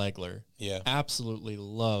Tim Legler. Yeah. Absolutely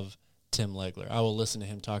love Tim Legler. I will listen to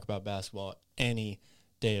him talk about basketball any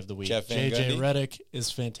day of the week. JJ Redick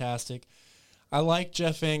is fantastic. I like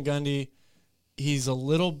Jeff Van Gundy. He's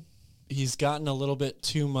gotten a little bit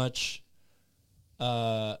too much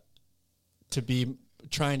to be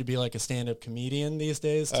trying to be like a stand-up comedian these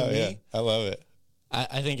days to me. Yeah. I love it.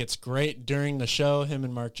 I think it's great. During the show, him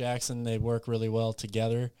and Mark Jackson, they work really well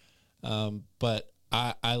together. But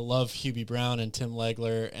I love Hubie Brown and Tim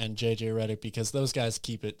Legler and JJ Redick because those guys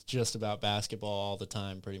keep it just about basketball all the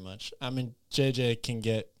time pretty much. I mean, JJ can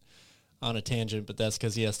get on a tangent, but that's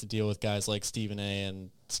because he has to deal with guys like Stephen A.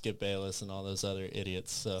 and Skip Bayless and all those other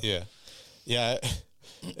idiots. So yeah.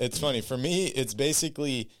 It's funny for me. It's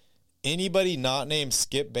basically anybody not named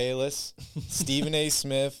Skip Bayless, Stephen A.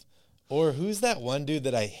 Smith, or who's that one dude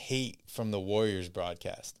that I hate from the Warriors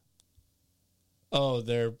broadcast? Oh,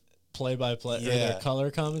 their play-by-play or their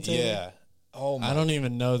color commentator. Yeah. Oh my! I don't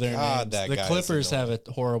even know their God, names. The Clippers have a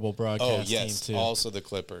horrible broadcast team too. Also the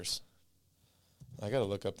Clippers. I gotta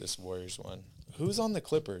look up this Warriors one. Who's on the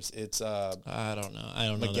Clippers? It's I don't know. I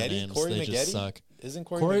don't know their names. Corey they Maggette? Just suck. Isn't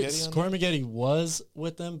Corey Maggette on Corey Maggette was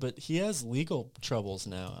with them, but he has legal troubles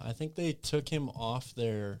now. I think they took him off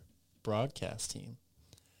their broadcast team.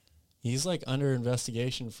 He's like under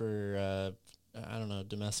investigation for I don't know,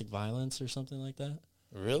 domestic violence or something like that.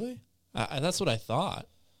 Really? That's what I thought.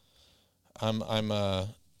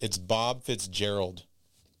 It's Bob Fitzgerald.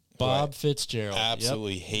 Bob Fitzgerald.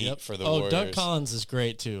 Absolutely hate for the Warriors. Doug Collins is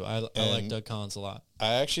great too. I like Doug Collins a lot.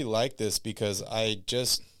 I actually like this because I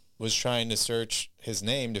just was trying to search his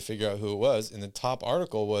name to figure out who it was, and the top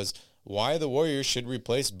article was why the Warriors should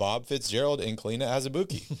replace Bob Fitzgerald and Kalina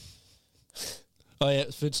Azubuike. Oh yeah,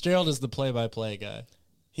 Fitzgerald is the play-by-play guy.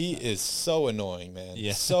 He is so annoying, man.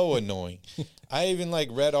 Yeah. So annoying. I even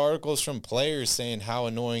read articles from players saying how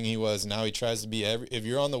annoying he was and how he tries to be if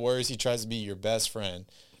you're on the Warriors, he tries to be your best friend.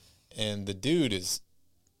 And the dude he's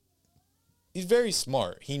very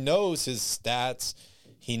smart. He knows his stats,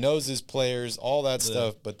 he knows his players, all that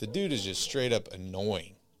stuff, but the dude is just straight up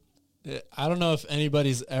annoying. I don't know if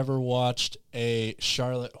anybody's ever watched a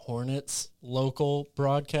Charlotte Hornets local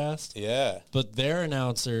broadcast. Yeah. But their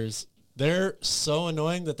announcers, they're so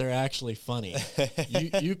annoying that they're actually funny.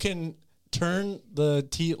 You can turn the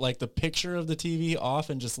the picture of the TV off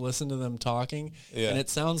and just listen to them talking, and it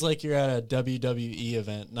sounds like you're at a WWE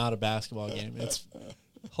event, not a basketball game. It's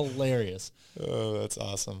hilarious. Oh, that's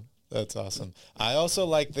awesome. That's awesome. I also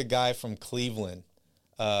like the guy from Cleveland.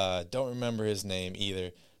 Don't remember his name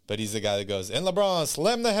either, but he's the guy that goes, and LeBron,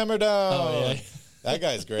 slam the hammer down. Oh, yeah. That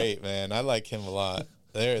guy's great, man. I like him a lot.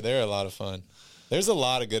 They're a lot of fun. There's a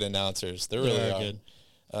lot of good announcers. There really are. Good.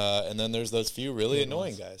 And then there's those few really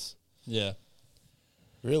annoying guys. Yeah.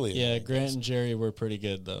 Really? Yeah, Grant and Jerry were pretty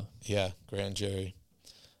good, though. Yeah, Grant and Jerry.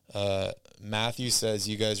 Matthew says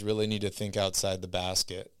you guys really need to think outside the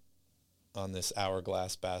basket on this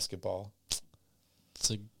hourglass basketball. It's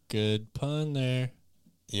a good pun there.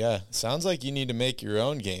 Yeah, sounds like you need to make your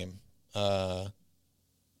own game and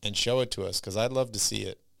show it to us because I'd love to see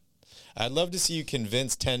it. I'd love to see you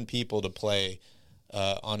convince 10 people to play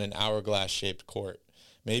on an hourglass-shaped court.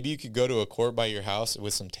 Maybe you could go to a court by your house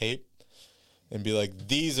with some tape and be like,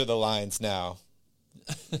 these are the lines now.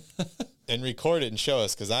 And record it and show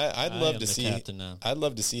us because I'd love to see. I'd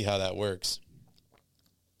love to see how that works.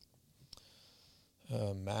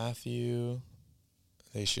 Matthew,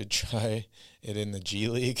 they should try it in the G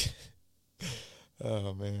League.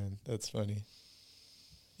 Oh man, that's funny.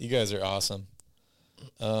 You guys are awesome.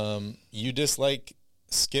 You dislike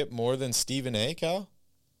Skip more than Stephen A., Cal?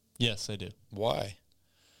 Yes, I do. Why?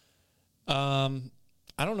 I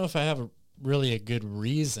don't know if I have really a good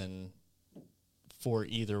reason for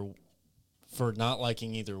not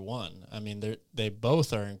liking either one. I mean, they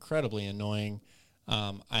both are incredibly annoying.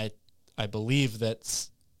 I believe that,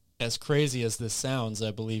 as crazy as this sounds,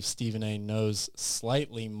 I believe Stephen A. knows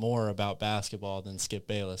slightly more about basketball than Skip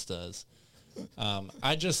Bayless does.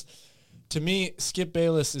 To me, Skip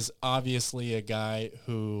Bayless is obviously a guy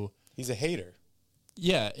who... He's a hater.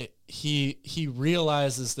 Yeah, he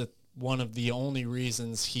realizes that one of the only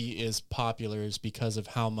reasons he is popular is because of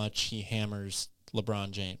how much he hammers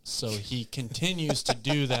LeBron James. So he continues to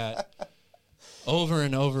do that over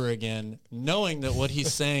and over again, knowing that what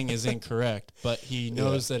he's saying is incorrect, but he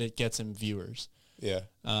knows that it gets him viewers. Yeah.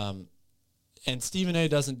 And Stephen A.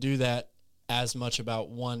 doesn't do that as much about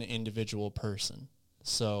one individual person.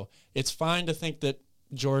 So it's fine to think that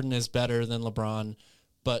Jordan is better than LeBron,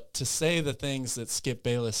 but to say the things that Skip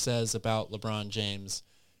Bayless says about LeBron James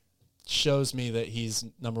shows me that he's,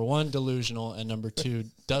 number one, delusional, and number two,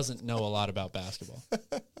 doesn't know a lot about basketball.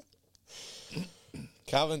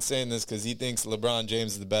 Calvin's saying this because he thinks LeBron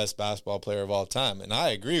James is the best basketball player of all time, and I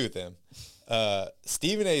agree with him.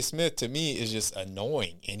 Stephen A. Smith, to me, is just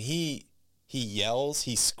annoying, and he yells,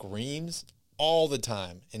 he screams all the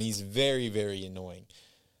time, and he's very, very annoying.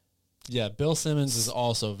 Yeah, Bill Simmons is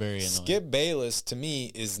also very annoying. Skip Bayless, to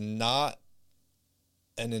me, is not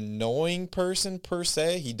an annoying person per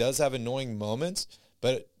se. He does have annoying moments,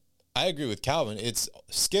 but I agree with Calvin. It's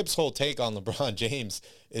Skip's whole take on LeBron James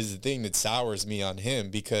is the thing that sours me on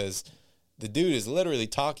him because the dude is literally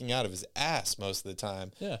talking out of his ass most of the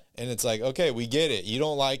time. Yeah. And it's like, okay, we get it. You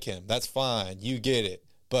don't like him. That's fine. You get it.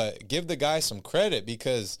 But give the guy some credit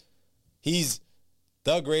because he's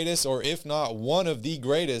the greatest, or if not one of the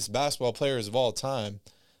greatest basketball players of all time.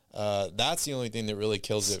 That's the only thing that really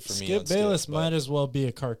kills it for me. Skip Bayless might as well be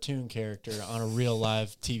a cartoon character on a real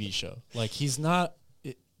live TV show. Like, he's not,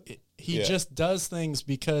 he just does things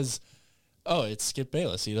because, oh, it's Skip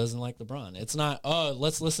Bayless. He doesn't like LeBron. It's not, oh,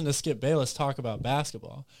 let's listen to Skip Bayless talk about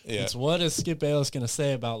basketball. Yeah. It's what is Skip Bayless going to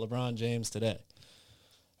say about LeBron James today?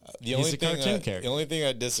 He's a cartoon character. The only thing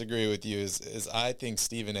I disagree with you is I think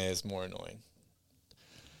Stephen A. is more annoying.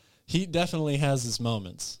 He definitely has his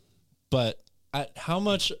moments, but how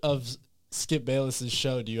much of Skip Bayless's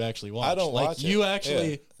show do you actually watch? I don't watch it. You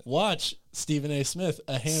actually watch Stephen A. Smith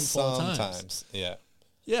a handful of times. Sometimes, yeah.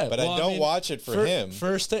 Yeah, but I don't watch it for him.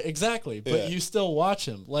 Exactly, but you still watch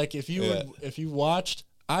him. Like, if you watched,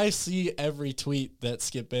 I see every tweet that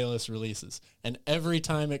Skip Bayless releases, and every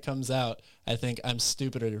time it comes out, I think I'm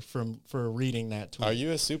stupider for reading that tweet. Are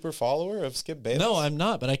you a super follower of Skip Bayless? No, I'm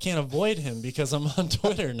not, but I can't avoid him because I'm on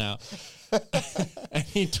Twitter now. And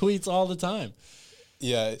he tweets all the time.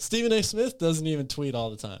 Yeah. Stephen A. Smith doesn't even tweet all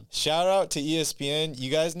the time. Shout out to ESPN. You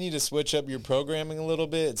guys need to switch up your programming a little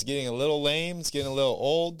bit. It's getting a little lame. It's getting a little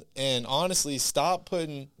old. And honestly, stop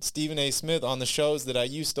putting Stephen A. Smith on the shows that I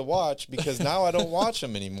used to watch because now I don't watch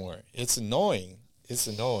them anymore. It's annoying. It's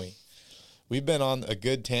annoying. We've been on a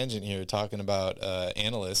good tangent here talking about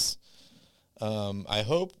analysts. I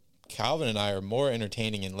hope Calvin and I are more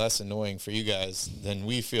entertaining and less annoying for you guys than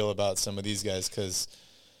we feel about some of these guys because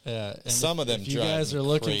some of them if you guys are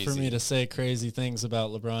looking for me to say crazy things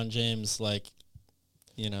about LeBron James, like,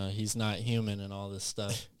 he's not human and all this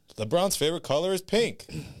stuff. LeBron's favorite color is pink.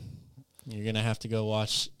 You're going to have to go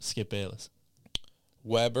watch Skip Bayless.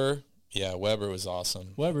 Weber. Yeah, Weber was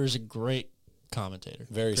awesome. Weber's a great commentator.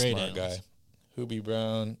 Very great smart analyst. guy. Hubie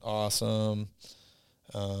Brown, awesome.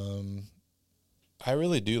 I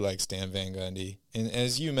really do like Stan Van Gundy. And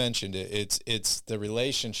as you mentioned, it's the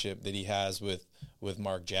relationship that he has with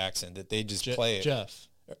Mark Jackson that they just play. Jeff.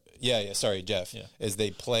 Jeff. Yeah. As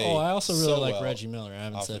they play. Oh, I also really like well Reggie Miller. I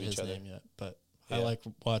haven't said his other. name yet, but I like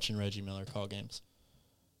watching Reggie Miller call games.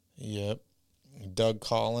 Yep. Doug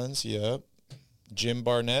Collins, yep. Jim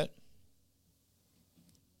Barnett.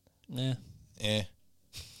 Nah.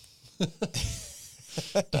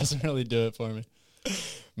 Doesn't really do it for me.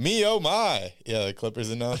 Me, oh my. Yeah, the Clippers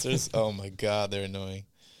announcers. Oh my God, they're annoying.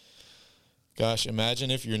 Gosh, imagine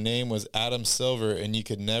if your name was Adam Silver and you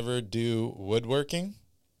could never do woodworking.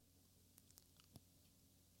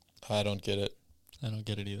 I don't get it. I don't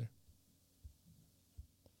get it either.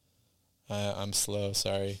 I'm slow,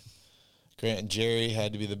 sorry. Grant and Jerry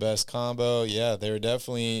had to be the best combo. Yeah, they were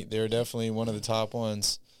definitely one of the top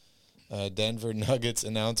ones. Denver Nuggets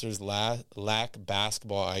announcers lack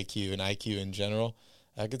basketball IQ and IQ in general.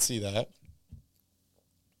 I could see that.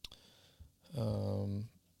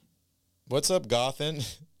 What's up,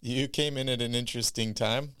 Gothan? You came in at an interesting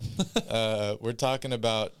time. We're talking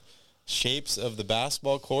about shapes of the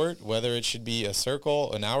basketball court, whether it should be a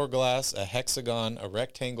circle, an hourglass, a hexagon, a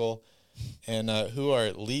rectangle, and who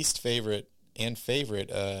our least favorite and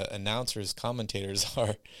favorite announcers, commentators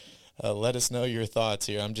are. Let us know your thoughts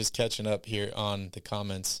here. I'm just catching up here on the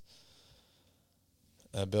comments.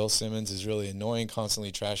 Bill Simmons is really annoying,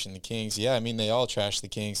 constantly trashing the Kings. Yeah, I mean, they all trash the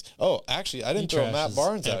Kings. Oh, actually, I didn't throw Matt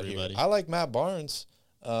Barnes out here. I like Matt Barnes.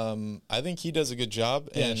 I think he does a good job.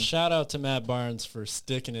 Yeah, and shout out to Matt Barnes for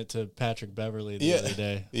sticking it to Patrick Beverly the other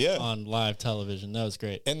day on live television. That was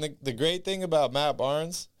great. And the great thing about Matt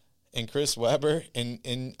Barnes and Chris Webber,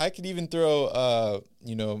 and I could even throw,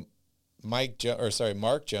 Mark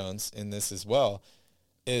Jones in this as well,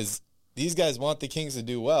 is these guys want the Kings to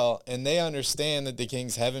do well, and they understand that the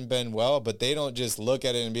Kings haven't been well, but they don't just look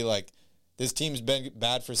at it and be like, this team's been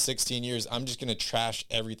bad for 16 years. I'm just going to trash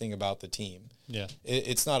everything about the team. Yeah.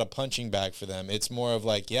 It's not a punching bag for them. It's more of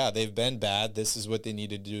like, yeah, they've been bad. This is what they need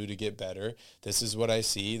to do to get better. This is what I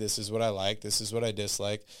see. This is what I like. This is what I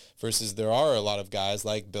dislike. Versus there are a lot of guys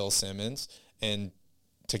like Bill Simmons and,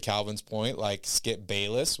 to Calvin's point, like Skip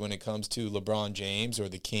Bayless when it comes to LeBron James or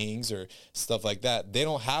the Kings or stuff like that. They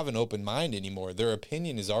don't have an open mind anymore. Their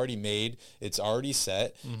opinion is already made. It's already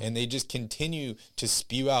set. Mm-hmm. And they just continue to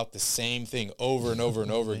spew out the same thing over and over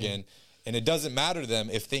and over again. And it doesn't matter to them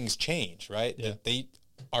if things change, right? Yeah. They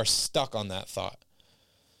are stuck on that thought.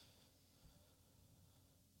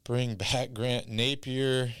 Bring back Grant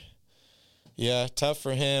Napier. Yeah, tough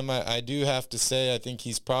for him. I do have to say, I think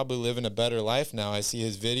he's probably living a better life now. I see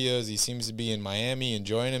his videos. He seems to be in Miami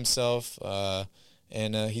enjoying himself,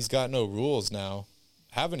 and he's got no rules now.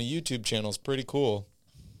 having a YouTube channel is pretty cool.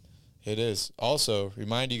 It is. Also,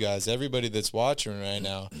 remind you guys, everybody that's watching right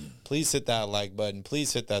now, please hit that like button.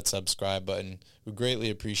 Please hit that subscribe button. We greatly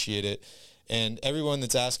appreciate it. And everyone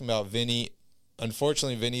that's asking about Vinny,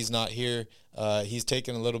 unfortunately, Vinny's not here. He's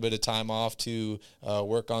taken a little bit of time off to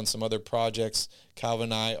work on some other projects. Calvin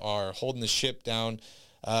and I are holding the ship down.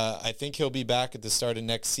 I think he'll be back at the start of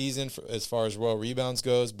next season as far as Royal Rebounds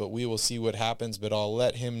goes, but we will see what happens. But I'll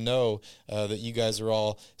let him know that you guys are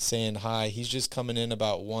all saying hi. He's just coming in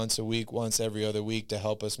about once a week, once every other week to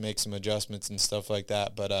help us make some adjustments and stuff like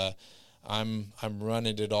that. But I'm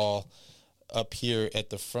running it all up here at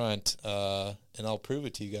the front, and I'll prove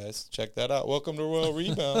it to you guys. Check that out. Welcome to Royal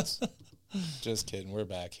Rebounds. Just kidding. We're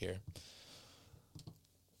back here.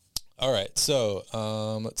 All right, so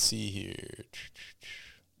let's see here.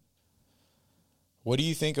 What do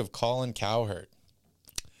you think of Colin Cowherd?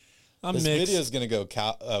 This video is going to go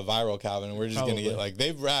viral, Calvin, and we're just going to get like,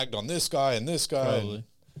 they've ragged on this guy and this guy.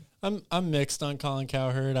 Probably. I'm mixed on Colin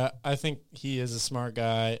Cowherd. I think he is a smart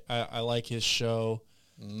guy. I like his show.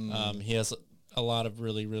 He has a lot of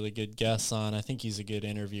really, really good guests on. I think he's a good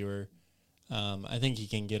interviewer. I think he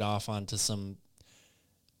can get off onto some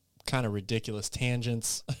kind of ridiculous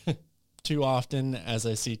tangents too often, as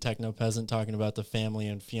I see Techno Peasant talking about the family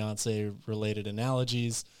and fiance related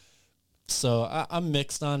analogies. So I'm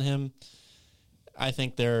mixed on him. I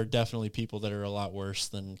think there are definitely people that are a lot worse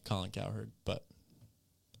than Colin Cowherd, but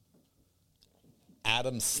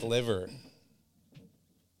Adam Sliver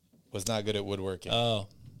was not good at woodworking. Oh,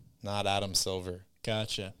 not Adam Silver.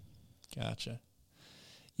 Gotcha.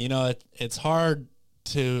 You know, it's hard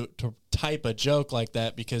to type a joke like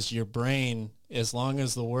that because your brain, as long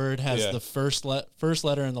as the word has the first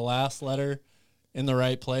letter and the last letter in the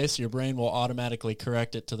right place, your brain will automatically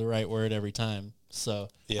correct it to the right word every time. So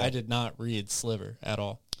I did not read sliver at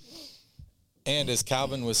all. And as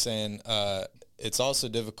Calvin was saying, it's also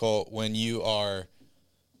difficult when you are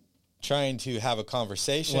trying to have a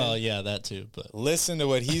conversation. Well, yeah, that too. But listen to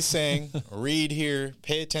what he's saying, read here,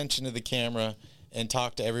 pay attention to the camera, and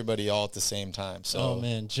talk to everybody all at the same time. So, oh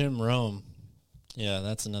man, Jim Rome. Yeah,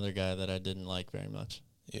 that's another guy that I didn't like very much.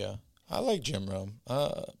 Yeah, I like Jim Rome.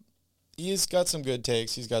 He's got some good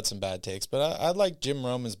takes. He's got some bad takes. But I like Jim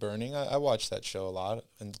Rome is Burning. I watched that show a lot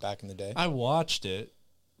back in the day. I watched it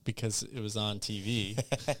because it was on TV.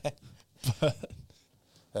 But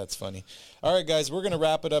that's funny. All right, guys, we're going to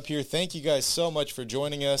wrap it up here. Thank you guys so much for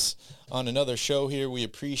joining us on another show here. We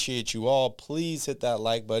appreciate you all. Please hit that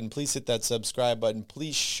like button. Please hit that subscribe button.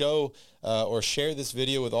 Please show or share this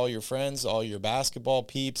video with all your friends, all your basketball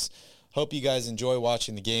peeps. Hope you guys enjoy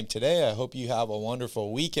watching the game today. I hope you have a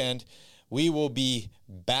wonderful weekend. We will be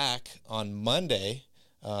back on Monday.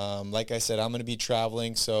 Like I said, I'm going to be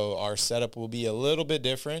traveling, so our setup will be a little bit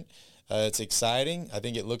different. It's exciting. I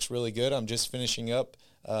think it looks really good. I'm just finishing up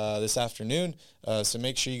this afternoon, so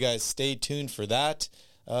make sure you guys stay tuned for that.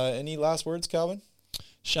 Any last words, Calvin?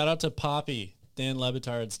 Shout out to Poppy, Dan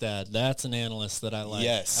Lebitard's dad. That's an analyst that I like.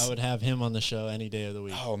 Yes. I would have him on the show any day of the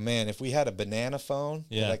week. Oh, man, if we had a banana phone,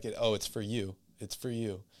 yeah. It's for you. It's for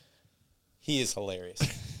you. He is hilarious.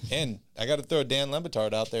 And I got to throw Dan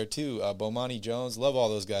Lebitard out there, too. Bomani Jones, love all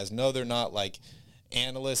those guys. No, they're not, like,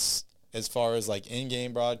 analysts as far as, like,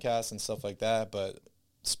 in-game broadcasts and stuff like that, but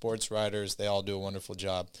sports writers, they all do a wonderful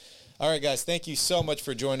job. All right, guys, thank you so much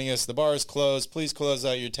for joining us. The bar is closed. Please close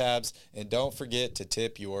out your tabs, and don't forget to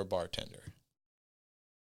tip your bartender.